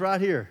 so He's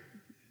right here.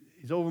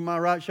 He's over my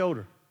right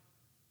shoulder.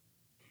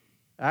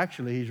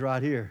 Actually, He's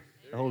right here,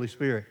 the Holy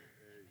Spirit.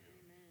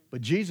 But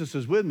Jesus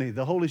is with me.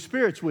 The Holy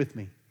Spirit's with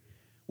me.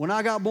 When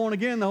I got born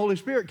again, the Holy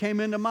Spirit came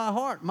into my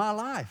heart, my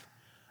life.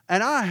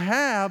 And I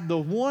have the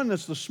one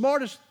that's the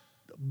smartest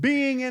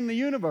being in the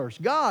universe,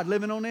 God,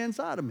 living on the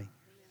inside of me,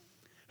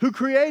 who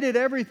created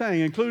everything,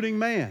 including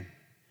man.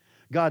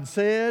 God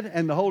said,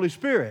 and the Holy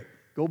Spirit,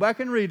 go back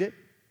and read it.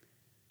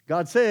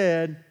 God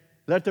said,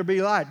 "Let there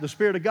be light." The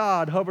Spirit of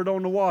God hovered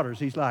on the waters.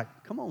 He's like,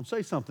 "Come on,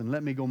 say something.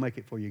 Let me go make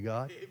it for you,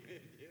 God."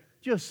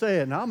 Just say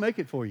it and I'll make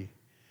it for you.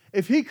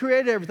 If He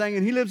created everything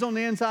and He lives on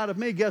the inside of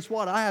me, guess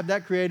what? I have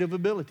that creative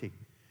ability.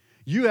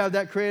 You have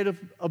that creative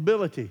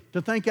ability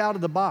to think out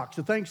of the box,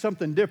 to think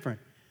something different.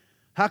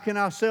 How can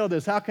I sell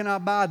this? How can I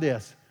buy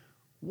this?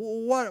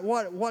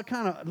 What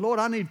kind of, Lord,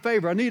 I need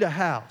favor. I need a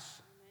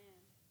house.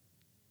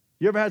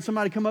 You ever had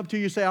somebody come up to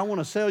you and say, "I want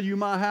to sell you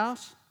my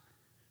house.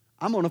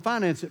 I'm going to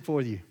finance it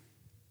for you."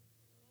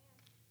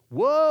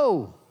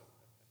 Whoa.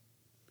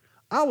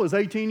 I was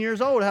 18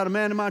 years old. I had a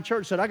man in my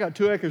church said, "I got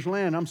 2 acres of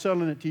land. I'm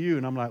selling it to you."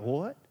 And I'm like,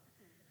 "What?"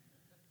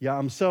 "Yeah,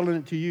 I'm selling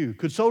it to you."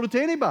 Could sold it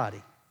to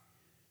anybody.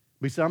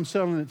 But he said, "I'm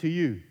selling it to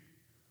you."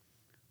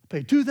 I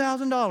paid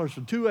 $2,000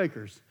 for 2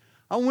 acres.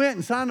 I went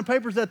and signed the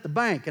papers at the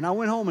bank, and I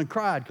went home and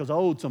cried because I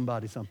owed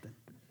somebody something.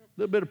 A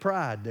little bit of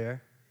pride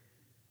there.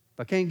 If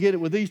I can't get it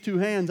with these 2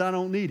 hands, I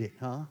don't need it,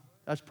 huh?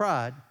 That's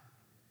pride.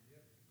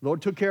 The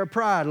Lord took care of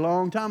pride a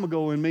long time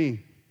ago in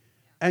me.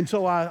 And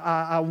so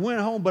I went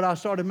home, but I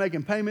started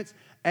making payments,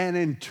 and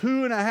in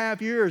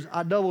 2.5 years,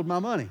 I doubled my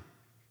money.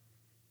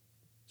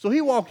 So he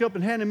walked up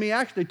and handed me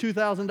actually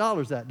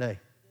 $2,000 that day.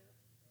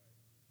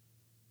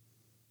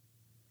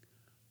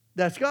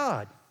 That's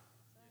God.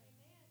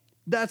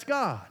 That's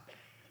God.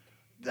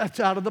 That's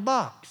out of the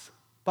box.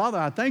 Father,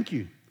 I thank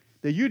you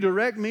that you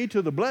direct me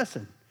to the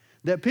blessing,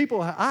 that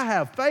I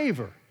have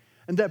favor,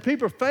 and that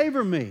people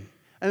favor me,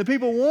 and that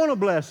people want to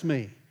bless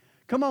me.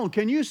 Come on,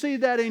 can you see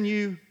that in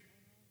you?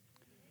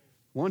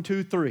 1,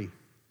 2, 3.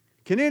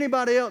 Can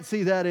anybody else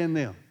see that in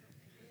them?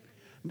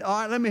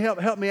 All right, let me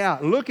help me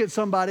out. Look at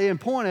somebody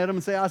and point at them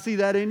and say, "I see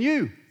that in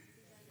you.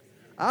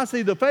 I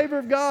see the favor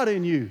of God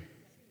in you."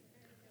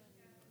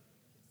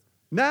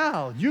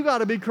 Now, you got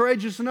to be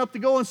courageous enough to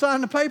go and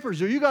sign the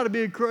papers, or you got to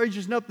be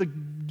courageous enough to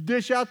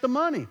dish out the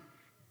money.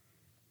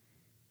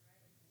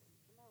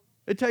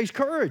 It takes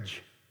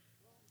courage.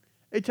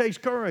 It takes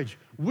courage.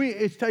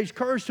 It takes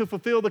courage to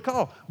fulfill the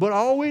call. But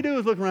all we do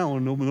is look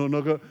around.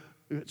 No.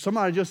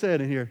 Somebody just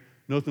said in here,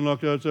 nothing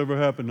like that's ever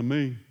happened to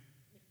me.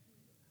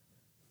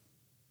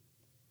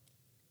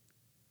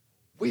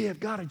 We have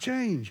got to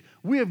change.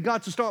 We have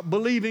got to start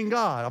believing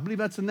God. I believe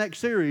that's the next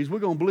series. We're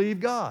going to believe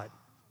God.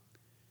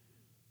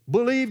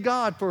 Believe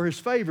God for His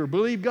favor.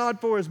 Believe God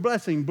for His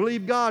blessing.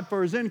 Believe God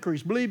for His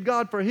increase. Believe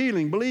God for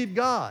healing. Believe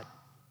God.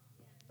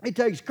 It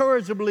takes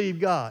courage to believe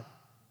God,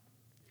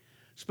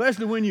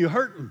 especially when you're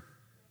hurting.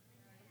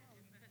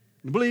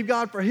 Believe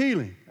God for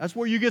healing. That's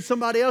where you get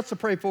somebody else to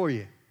pray for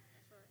you.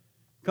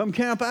 Come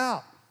camp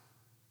out.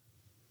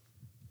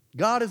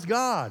 God is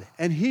God,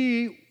 and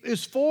He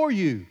is for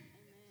you.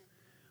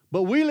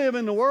 But we live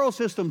in the world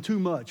system too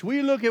much.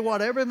 We look at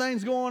what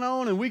everything's going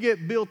on, and we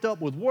get built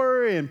up with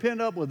worry and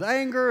pent up with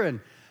anger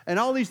and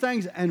all these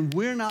things, and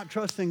we're not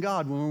trusting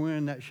God when we're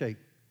in that shape.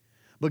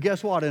 But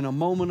guess what? In a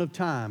moment of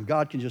time,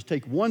 God can just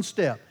take one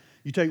step.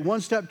 You take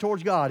one step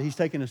towards God, He's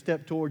taking a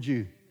step towards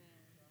you.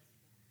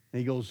 And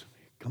He goes,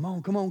 come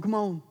on, come on, come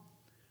on.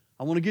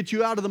 I want to get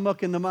you out of the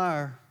muck and the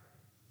mire.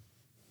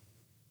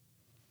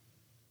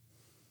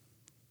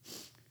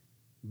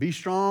 Be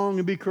strong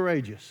and be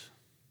courageous.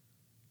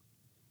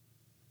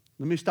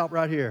 Let me stop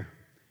right here.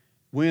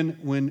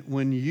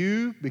 When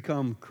you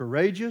become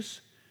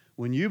courageous,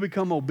 when you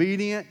become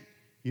obedient,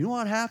 you know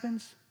what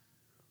happens?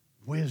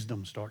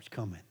 Wisdom starts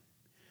coming.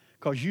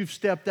 Because you've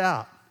stepped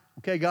out.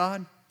 Okay,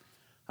 God,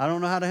 I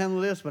don't know how to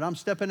handle this, but I'm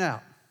stepping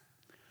out.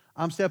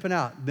 I'm stepping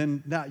out.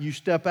 Then now you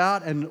step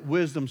out and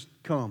wisdom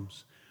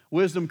comes.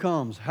 Wisdom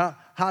comes.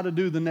 How to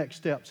do the next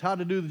steps, how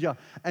to do the job.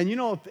 And you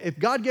know, if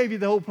God gave you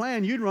the whole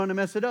plan, you'd run and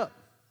mess it up.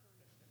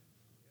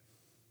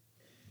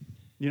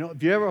 You know,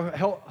 if you ever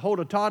hold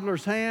a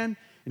toddler's hand,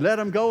 you let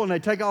them go and they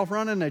take off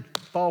running, they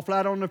fall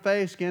flat on their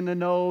face, skin their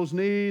nose,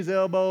 knees,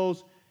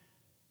 elbows.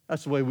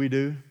 That's the way we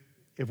do.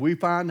 If we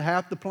find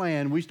half the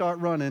plan, we start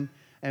running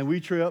and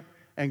we trip,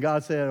 and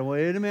God said,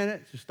 wait a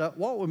minute, just stop,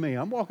 walk with me.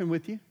 I'm walking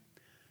with you.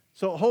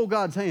 So hold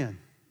God's hand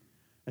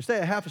and stay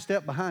a half a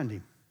step behind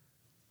Him.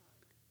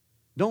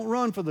 Don't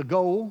run for the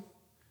goal.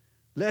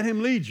 Let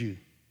Him lead you.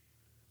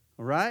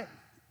 All right?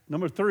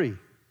 Number 3.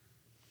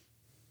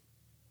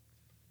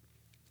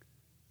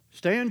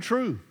 Stand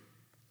true.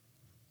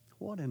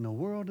 What in the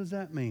world does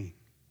that mean?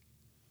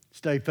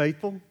 Stay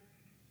faithful.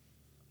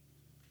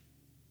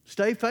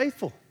 Stay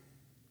faithful.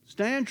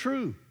 Stand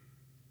true.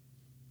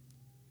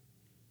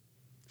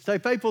 Stay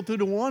faithful to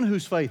the one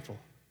who's faithful.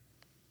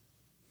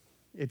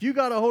 If you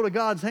got a hold of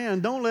God's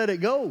hand, don't let it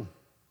go.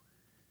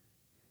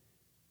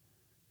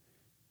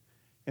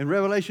 In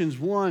Revelations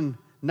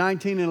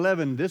 1:19 and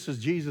 11, this is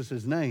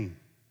Jesus' name.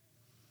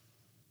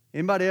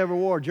 Anybody ever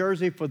wore a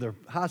jersey for their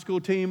high school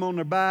team on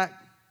their back?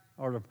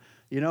 Or,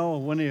 you know,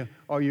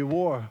 or you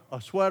wore a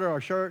sweater or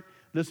shirt?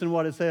 Listen to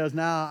what it says.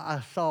 Now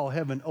I saw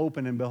heaven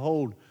open, and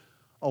behold,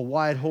 a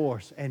white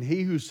horse. And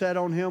he who sat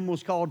on him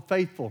was called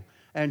Faithful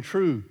and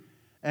True.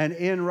 And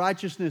in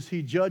righteousness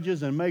he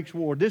judges and makes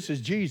war. This is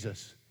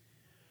Jesus.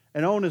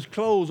 And on his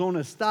clothes, on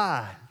his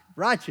thigh,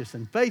 righteous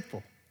and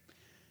faithful.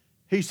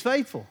 He's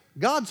faithful.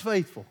 God's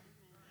faithful.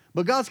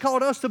 But God's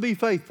called us to be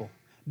faithful.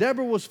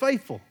 Deborah was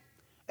faithful.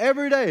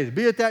 Every day to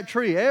be at that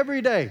tree.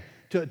 Every day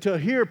to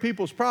hear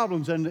people's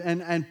problems.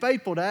 And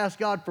faithful to ask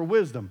God for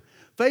wisdom.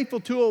 Faithful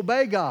to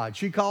obey God.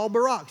 She called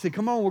Barak. Said,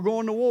 come on, we're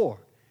going to war.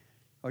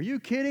 Are you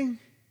kidding?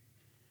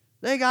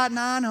 They got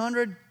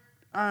 900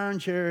 iron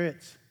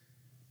chariots.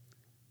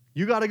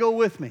 You got to go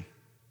with me.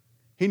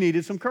 He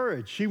needed some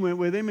courage. She went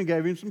with him and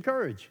gave him some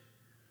courage.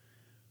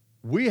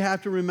 We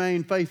have to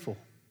remain faithful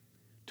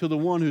to the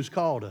one who's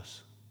called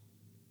us.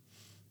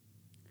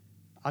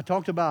 I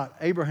talked about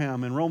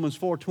Abraham in Romans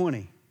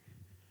 4:20.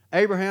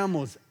 Abraham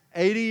was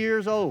 80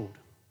 years old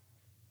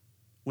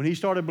when he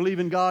started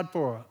believing God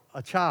for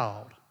a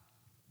child.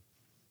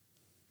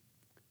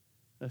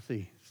 Let's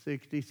see,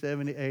 60,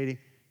 70, 80.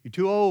 You're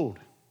too old.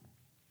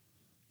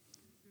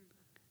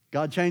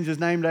 God changed his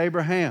name to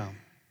Abraham.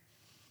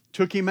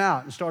 Took him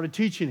out and started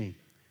teaching him.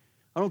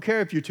 I don't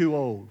care if you're too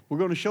old. We're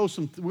going to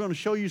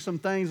show you some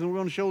things, and we're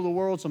going to show the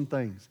world some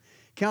things.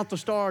 Count the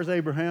stars,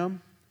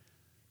 Abraham.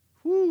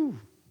 Whew.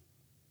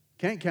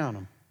 Can't count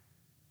them.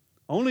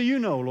 Only you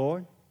know,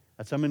 Lord.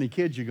 That's how many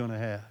kids you're going to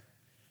have.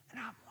 And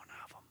I'm one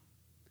of them.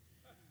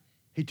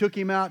 He took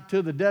him out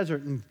to the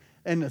desert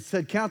and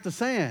said, count the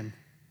sand.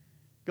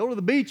 Go to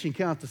the beach and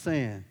count the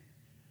sand.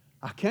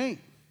 I can't.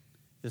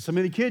 There's so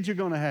many kids you're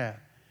going to have.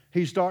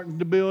 He's starting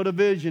to build a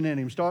vision in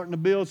him, starting to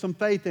build some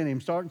faith in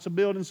him, starting to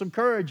build some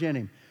courage in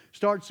him,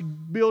 starts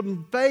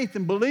building faith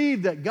and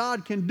believe that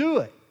God can do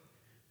it.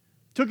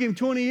 Took him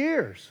 20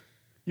 years.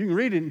 You can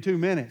read it in 2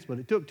 minutes, but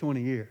it took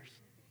 20 years.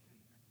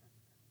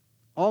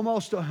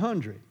 Almost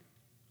 100.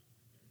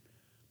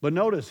 But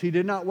notice, he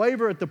did not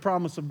waver at the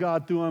promise of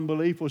God through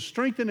unbelief, was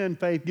strengthened in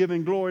faith,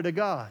 giving glory to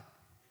God.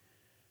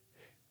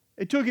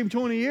 It took him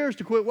 20 years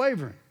to quit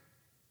wavering.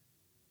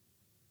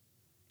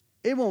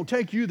 It won't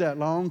take you that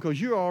long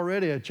because you're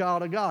already a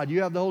child of God.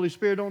 You have the Holy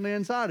Spirit on the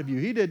inside of you.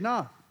 He did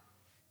not.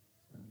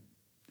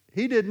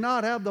 He did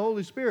not have the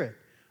Holy Spirit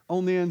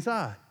on the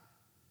inside.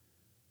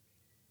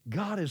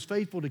 God is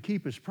faithful to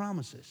keep His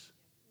promises.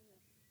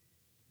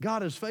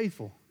 God is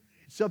faithful.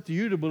 It's up to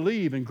you to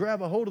believe and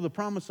grab a hold of the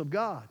promise of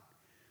God,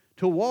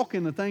 to walk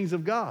in the things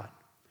of God,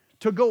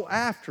 to go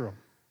after them.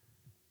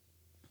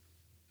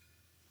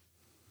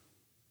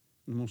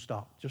 I'm going to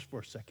stop just for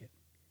a second.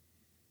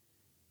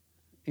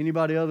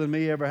 Anybody other than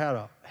me ever had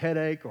a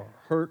headache or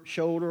hurt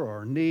shoulder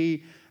or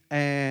knee,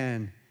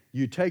 and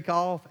you take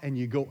off and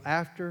you go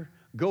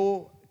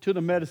to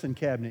the medicine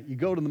cabinet. You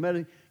go to the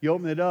medicine, you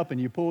open it up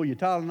and you pull your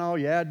Tylenol,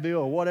 your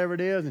Advil, or whatever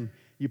it is, and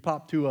you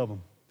pop 2 of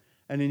them.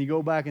 And then you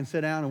go back and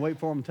sit down and wait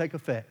for them to take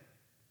effect.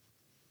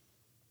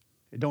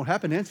 It don't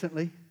happen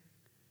instantly.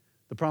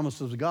 The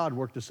promises of God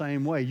work the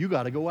same way. You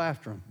got to go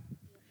after them.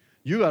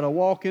 You got to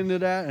walk into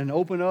that and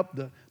open up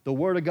the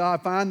Word of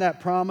God. Find that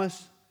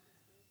promise.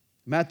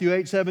 Matthew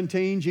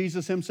 8:17,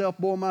 Jesus Himself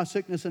bore my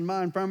sickness and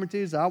my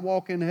infirmities. I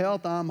walk in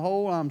health. I'm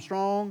whole. I'm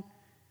strong.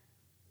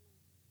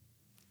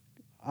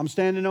 I'm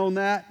standing on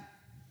that.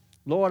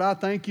 Lord, I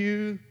thank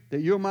you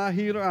that you're my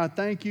healer. I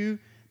thank you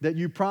that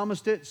you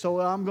promised it,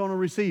 so I'm going to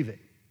receive it.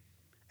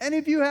 And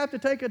if you have to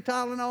take a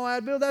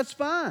Tylenol, Advil, that's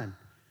fine.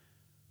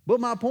 But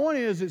my point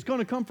is, it's going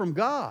to come from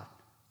God.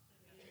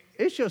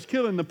 It's just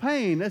killing the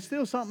pain. There's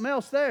still something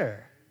else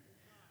there.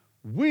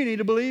 We need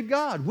to believe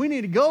God. We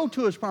need to go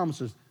to His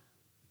promises.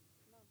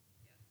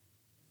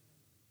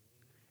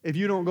 If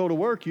you don't go to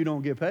work, you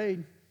don't get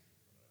paid.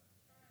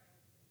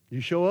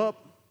 You show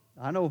up.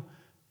 I know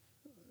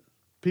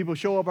people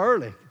show up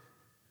early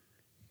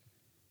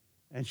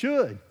and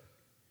should.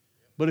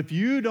 But if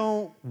you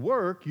don't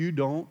work, you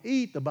don't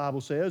eat, the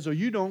Bible says, or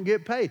you don't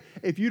get paid.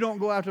 If you don't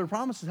go after the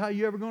promises, how are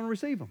you ever going to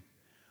receive them?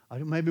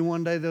 Maybe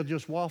one day they'll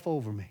just waft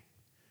over me.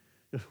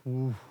 Just,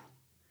 whoo.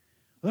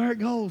 There it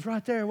goes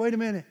right there. Wait a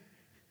minute.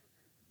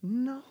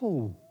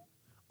 No.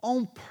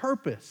 On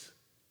purpose.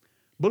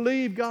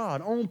 Believe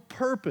God on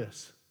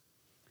purpose.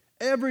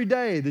 Every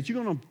day that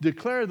you're going to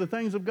declare the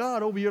things of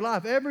God over your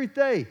life, every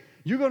day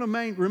you're going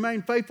to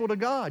remain faithful to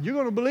God. You're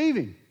going to believe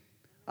Him.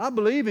 I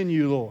believe in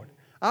you, Lord.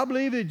 I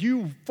believe that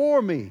you're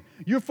for me.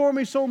 You're for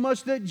me so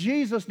much that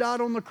Jesus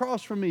died on the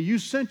cross for me. You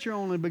sent your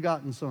only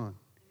begotten Son.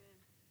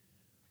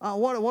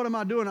 What am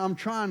I doing? I'm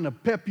trying to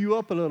pep you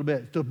up a little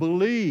bit to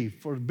believe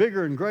for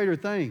bigger and greater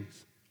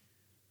things.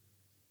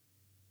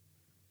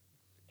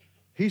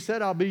 He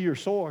said, I'll be your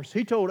source.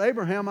 He told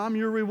Abraham, I'm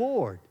your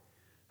reward.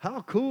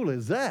 How cool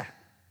is that?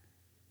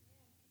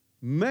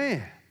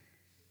 Man,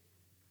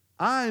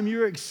 I am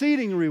your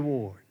exceeding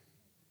reward.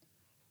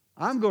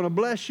 I'm going to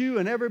bless you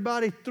and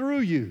everybody through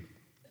you.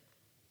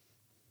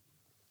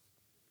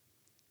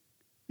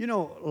 You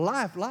know,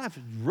 life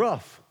is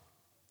rough.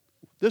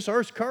 This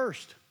earth's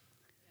cursed.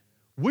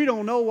 We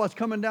don't know what's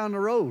coming down the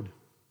road.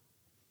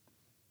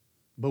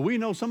 But we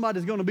know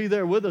somebody's going to be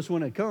there with us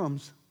when it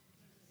comes.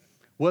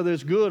 Whether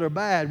it's good or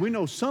bad, we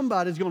know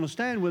somebody's going to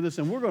stand with us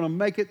and we're going to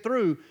make it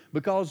through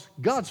because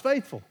God's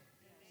faithful.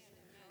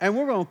 And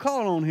we're going to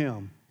call on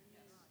Him.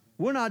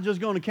 We're not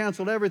just going to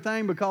cancel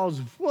everything because,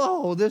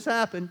 whoa, this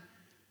happened.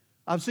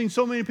 I've seen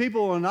so many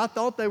people, and I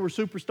thought they were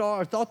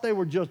superstars, thought they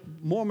were just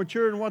more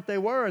mature than what they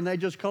were, and they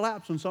just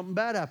collapse when something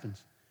bad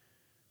happens.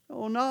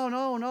 Oh,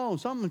 no.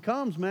 Something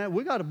comes, man.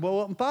 We got to blow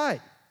up and fight.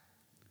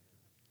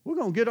 We're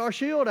going to get our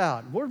shield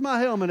out. Where's my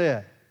helmet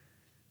at?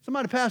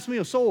 Somebody pass me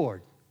a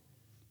sword.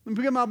 Let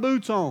me get my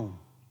boots on.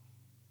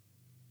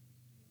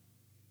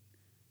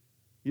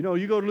 You know,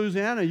 you go to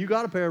Louisiana, you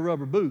got a pair of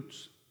rubber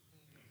boots.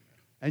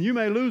 And you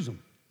may lose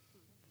them.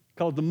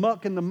 Because the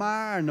muck and the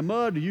mire and the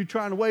mud, you're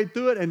trying to wade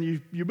through it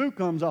and your boot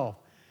comes off.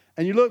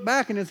 And you look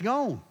back and it's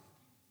gone.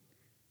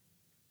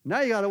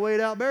 Now you got to wade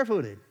out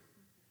barefooted.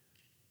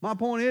 My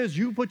point is,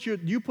 you put your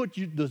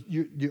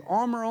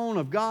armor on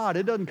of God,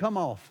 it doesn't come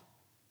off.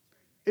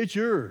 It's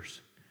yours.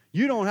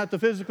 You don't have to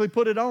physically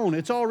put it on.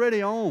 It's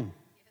already on.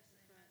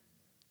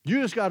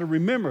 You just got to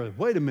remember,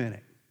 wait a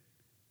minute.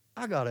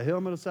 I got a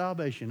helmet of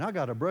salvation. I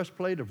got a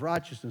breastplate of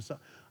righteousness.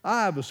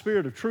 I have a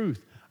spirit of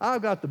truth.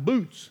 I've got the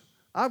boots.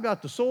 I've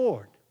got the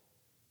sword.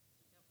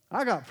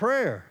 I got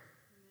prayer.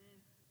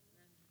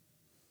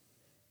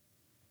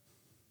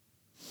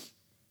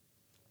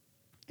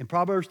 In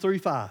Proverbs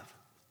 3:5,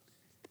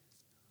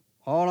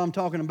 all I'm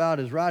talking about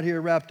is right here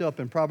wrapped up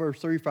in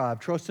Proverbs 3:5.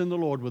 Trust in the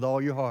Lord with all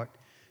your heart.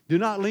 Do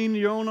not lean to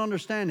your own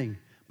understanding,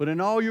 but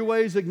in all your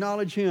ways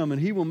acknowledge Him,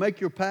 and He will make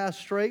your path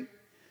straight.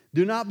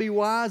 Do not be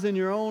wise in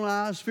your own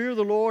eyes. Fear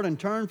the Lord and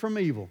turn from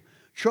evil.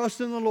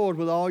 Trust in the Lord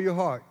with all your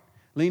heart.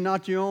 Lean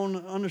not to your own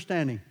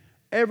understanding.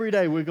 Every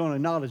day we're going to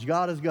acknowledge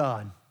God as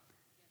God.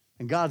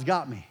 And God's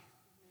got me.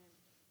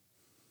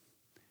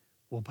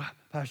 Well,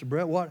 Pastor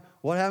Brett, what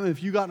happened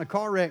if you got in a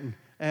car wreck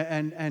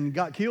and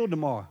got killed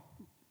tomorrow?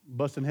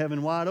 Busting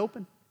heaven wide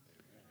open.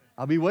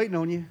 I'll be waiting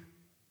on you.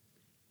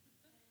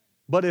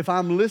 But if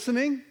I'm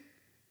listening,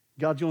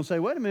 God's going to say,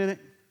 wait a minute.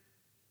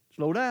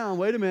 Slow down.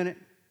 Wait a minute.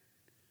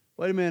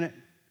 Wait a minute.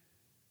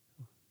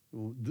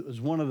 It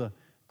was one of the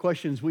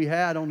questions we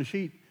had on the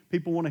sheet.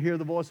 People want to hear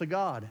the voice of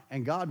God.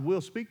 And God will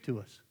speak to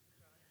us.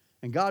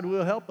 And God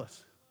will help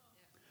us.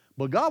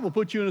 But God will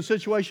put you in a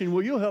situation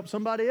where you'll help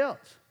somebody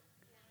else.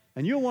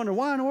 And you'll wonder,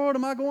 why in the world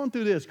am I going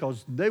through this?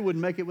 Because they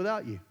wouldn't make it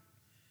without you.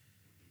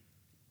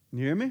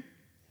 You hear me?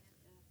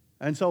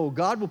 And so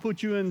God will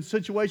put you in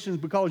situations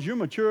because you're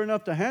mature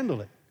enough to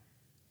handle it.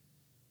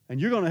 And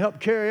you're going to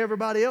help carry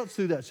everybody else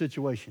through that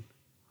situation.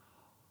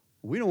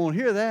 We don't want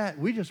to hear that.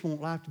 We just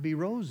want life to be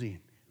rosy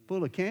and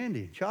full of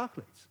candy and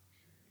chocolates.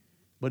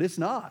 But it's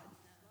not.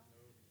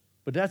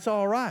 But that's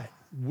all right.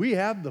 We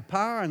have the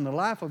power and the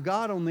life of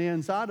God on the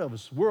inside of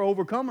us. We're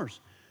overcomers,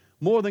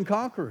 more than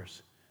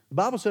conquerors. The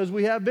Bible says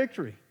we have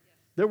victory,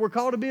 that we're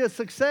called to be a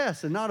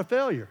success and not a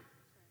failure.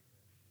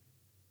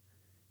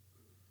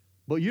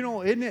 But you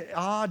know, isn't it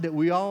odd that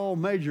we all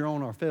measure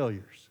on our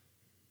failures?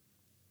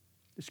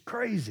 It's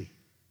crazy.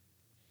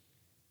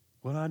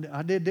 Well,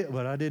 I did that,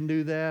 but I didn't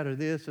do that or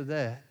this or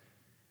that.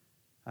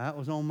 That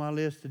was on my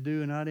list to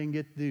do, and I didn't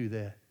get to do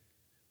that.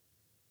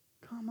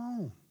 Come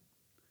on.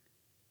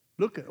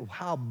 Look at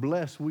how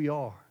blessed we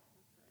are.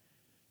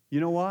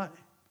 You know what?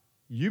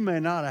 You may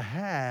not have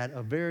had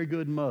a very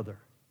good mother,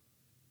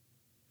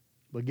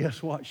 but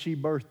guess what? She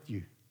birthed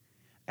you,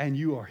 and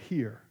you are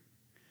here.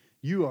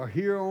 You are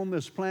here on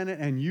this planet,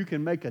 and you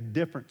can make a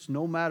difference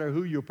no matter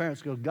who your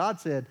parents go. God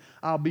said,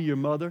 I'll be your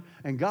mother,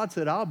 and God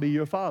said, I'll be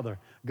your father.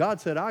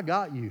 God said, I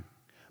got you.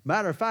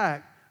 Matter of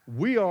fact,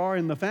 we are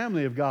in the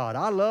family of God.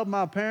 I love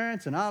my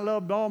parents, and I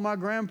loved all my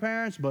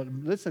grandparents, but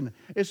listen,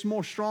 it's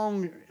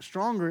stronger.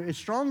 It's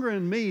stronger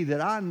in me that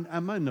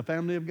I'm in the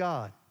family of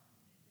God.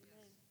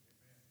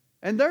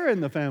 And they're in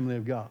the family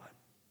of God.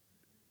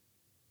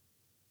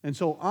 And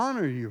so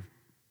honor your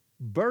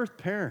birth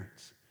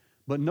parents.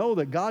 But know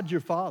that God's your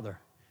father,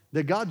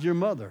 that God's your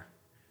mother,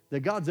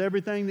 that God's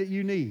everything that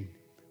you need.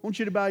 I want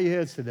you to bow your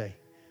heads today.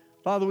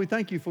 Father, we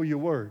thank you for your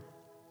word.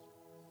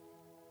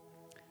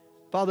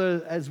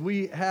 Father, as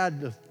we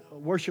had the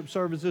worship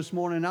service this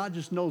morning, I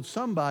just know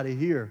somebody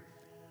here,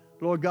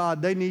 Lord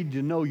God, they need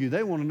to know you.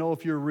 They want to know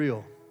if you're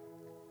real.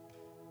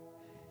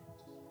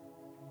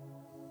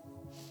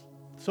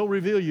 So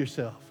reveal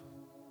yourself,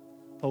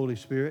 Holy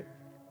Spirit,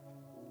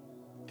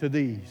 to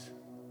these.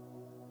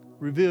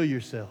 Reveal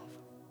yourself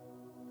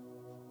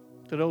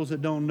to those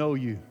that don't know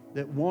you,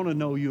 that want to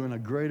know you in a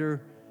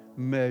greater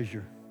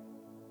measure.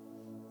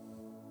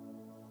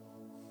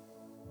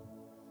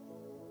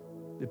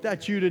 If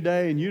that's you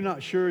today and you're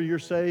not sure you're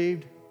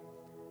saved,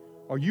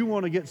 or you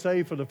want to get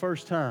saved for the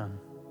first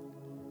time,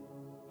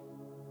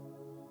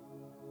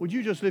 would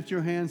you just lift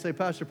your hand and say,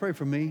 Pastor, pray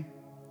for me.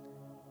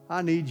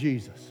 I need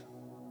Jesus.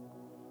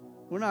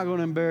 We're not going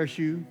to embarrass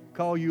you,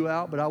 call you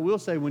out, but I will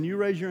say when you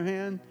raise your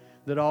hand,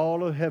 that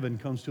all of heaven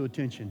comes to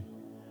attention.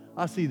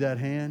 I see that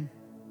hand.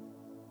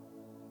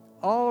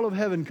 All of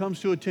heaven comes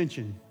to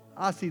attention.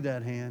 I see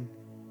that hand.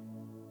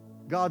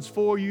 God's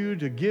for you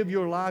to give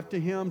your life to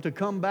Him, to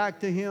come back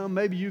to Him.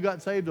 Maybe you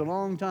got saved a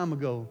long time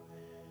ago,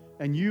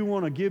 and you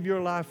want to give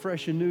your life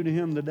fresh and new to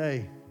Him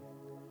today.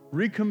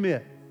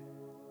 Recommit.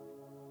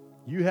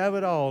 You have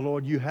it all,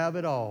 Lord. You have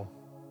it all.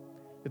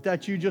 If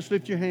that's you, just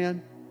lift your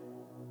hand.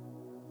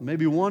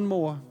 Maybe one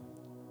more.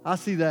 I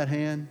see that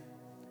hand.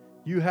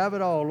 You have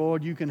it all,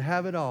 Lord. You can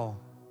have it all.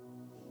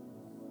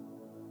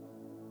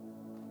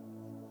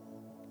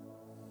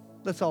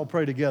 Let's all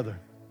pray together.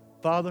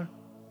 Father,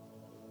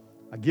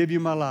 I give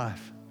you my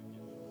life,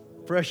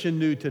 fresh and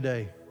new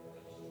today.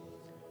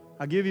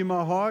 I give you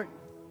my heart,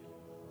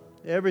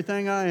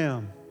 everything I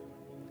am.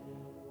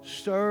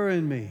 Stir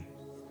in me,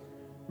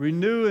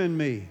 renew in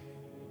me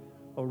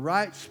a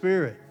right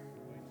spirit.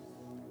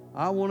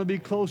 I want to be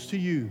close to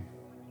you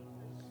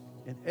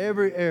in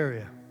every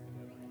area.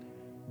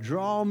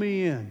 Draw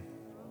me in.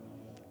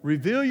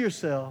 Reveal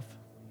yourself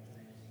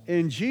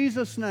in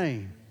Jesus'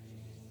 name.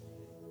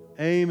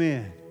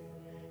 Amen.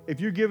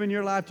 If you're giving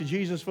your life to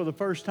Jesus for the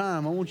first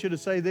time, I want you to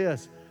say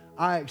this: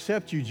 I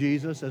accept you,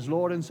 Jesus, as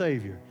Lord and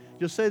Savior.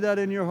 Just say that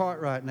in your heart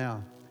right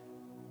now.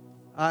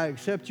 I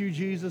accept you,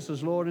 Jesus,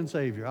 as Lord and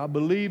Savior. I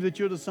believe that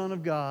you're the Son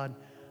of God.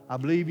 I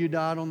believe you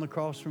died on the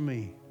cross for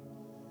me.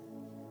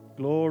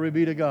 Glory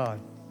be to God.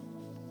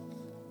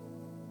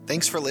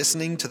 Thanks for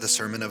listening to the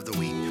Sermon of the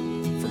Week.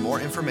 For more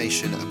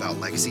information about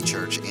Legacy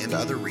Church and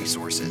other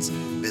resources,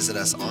 visit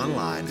us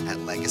online at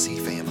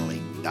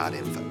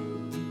legacyfamily.info.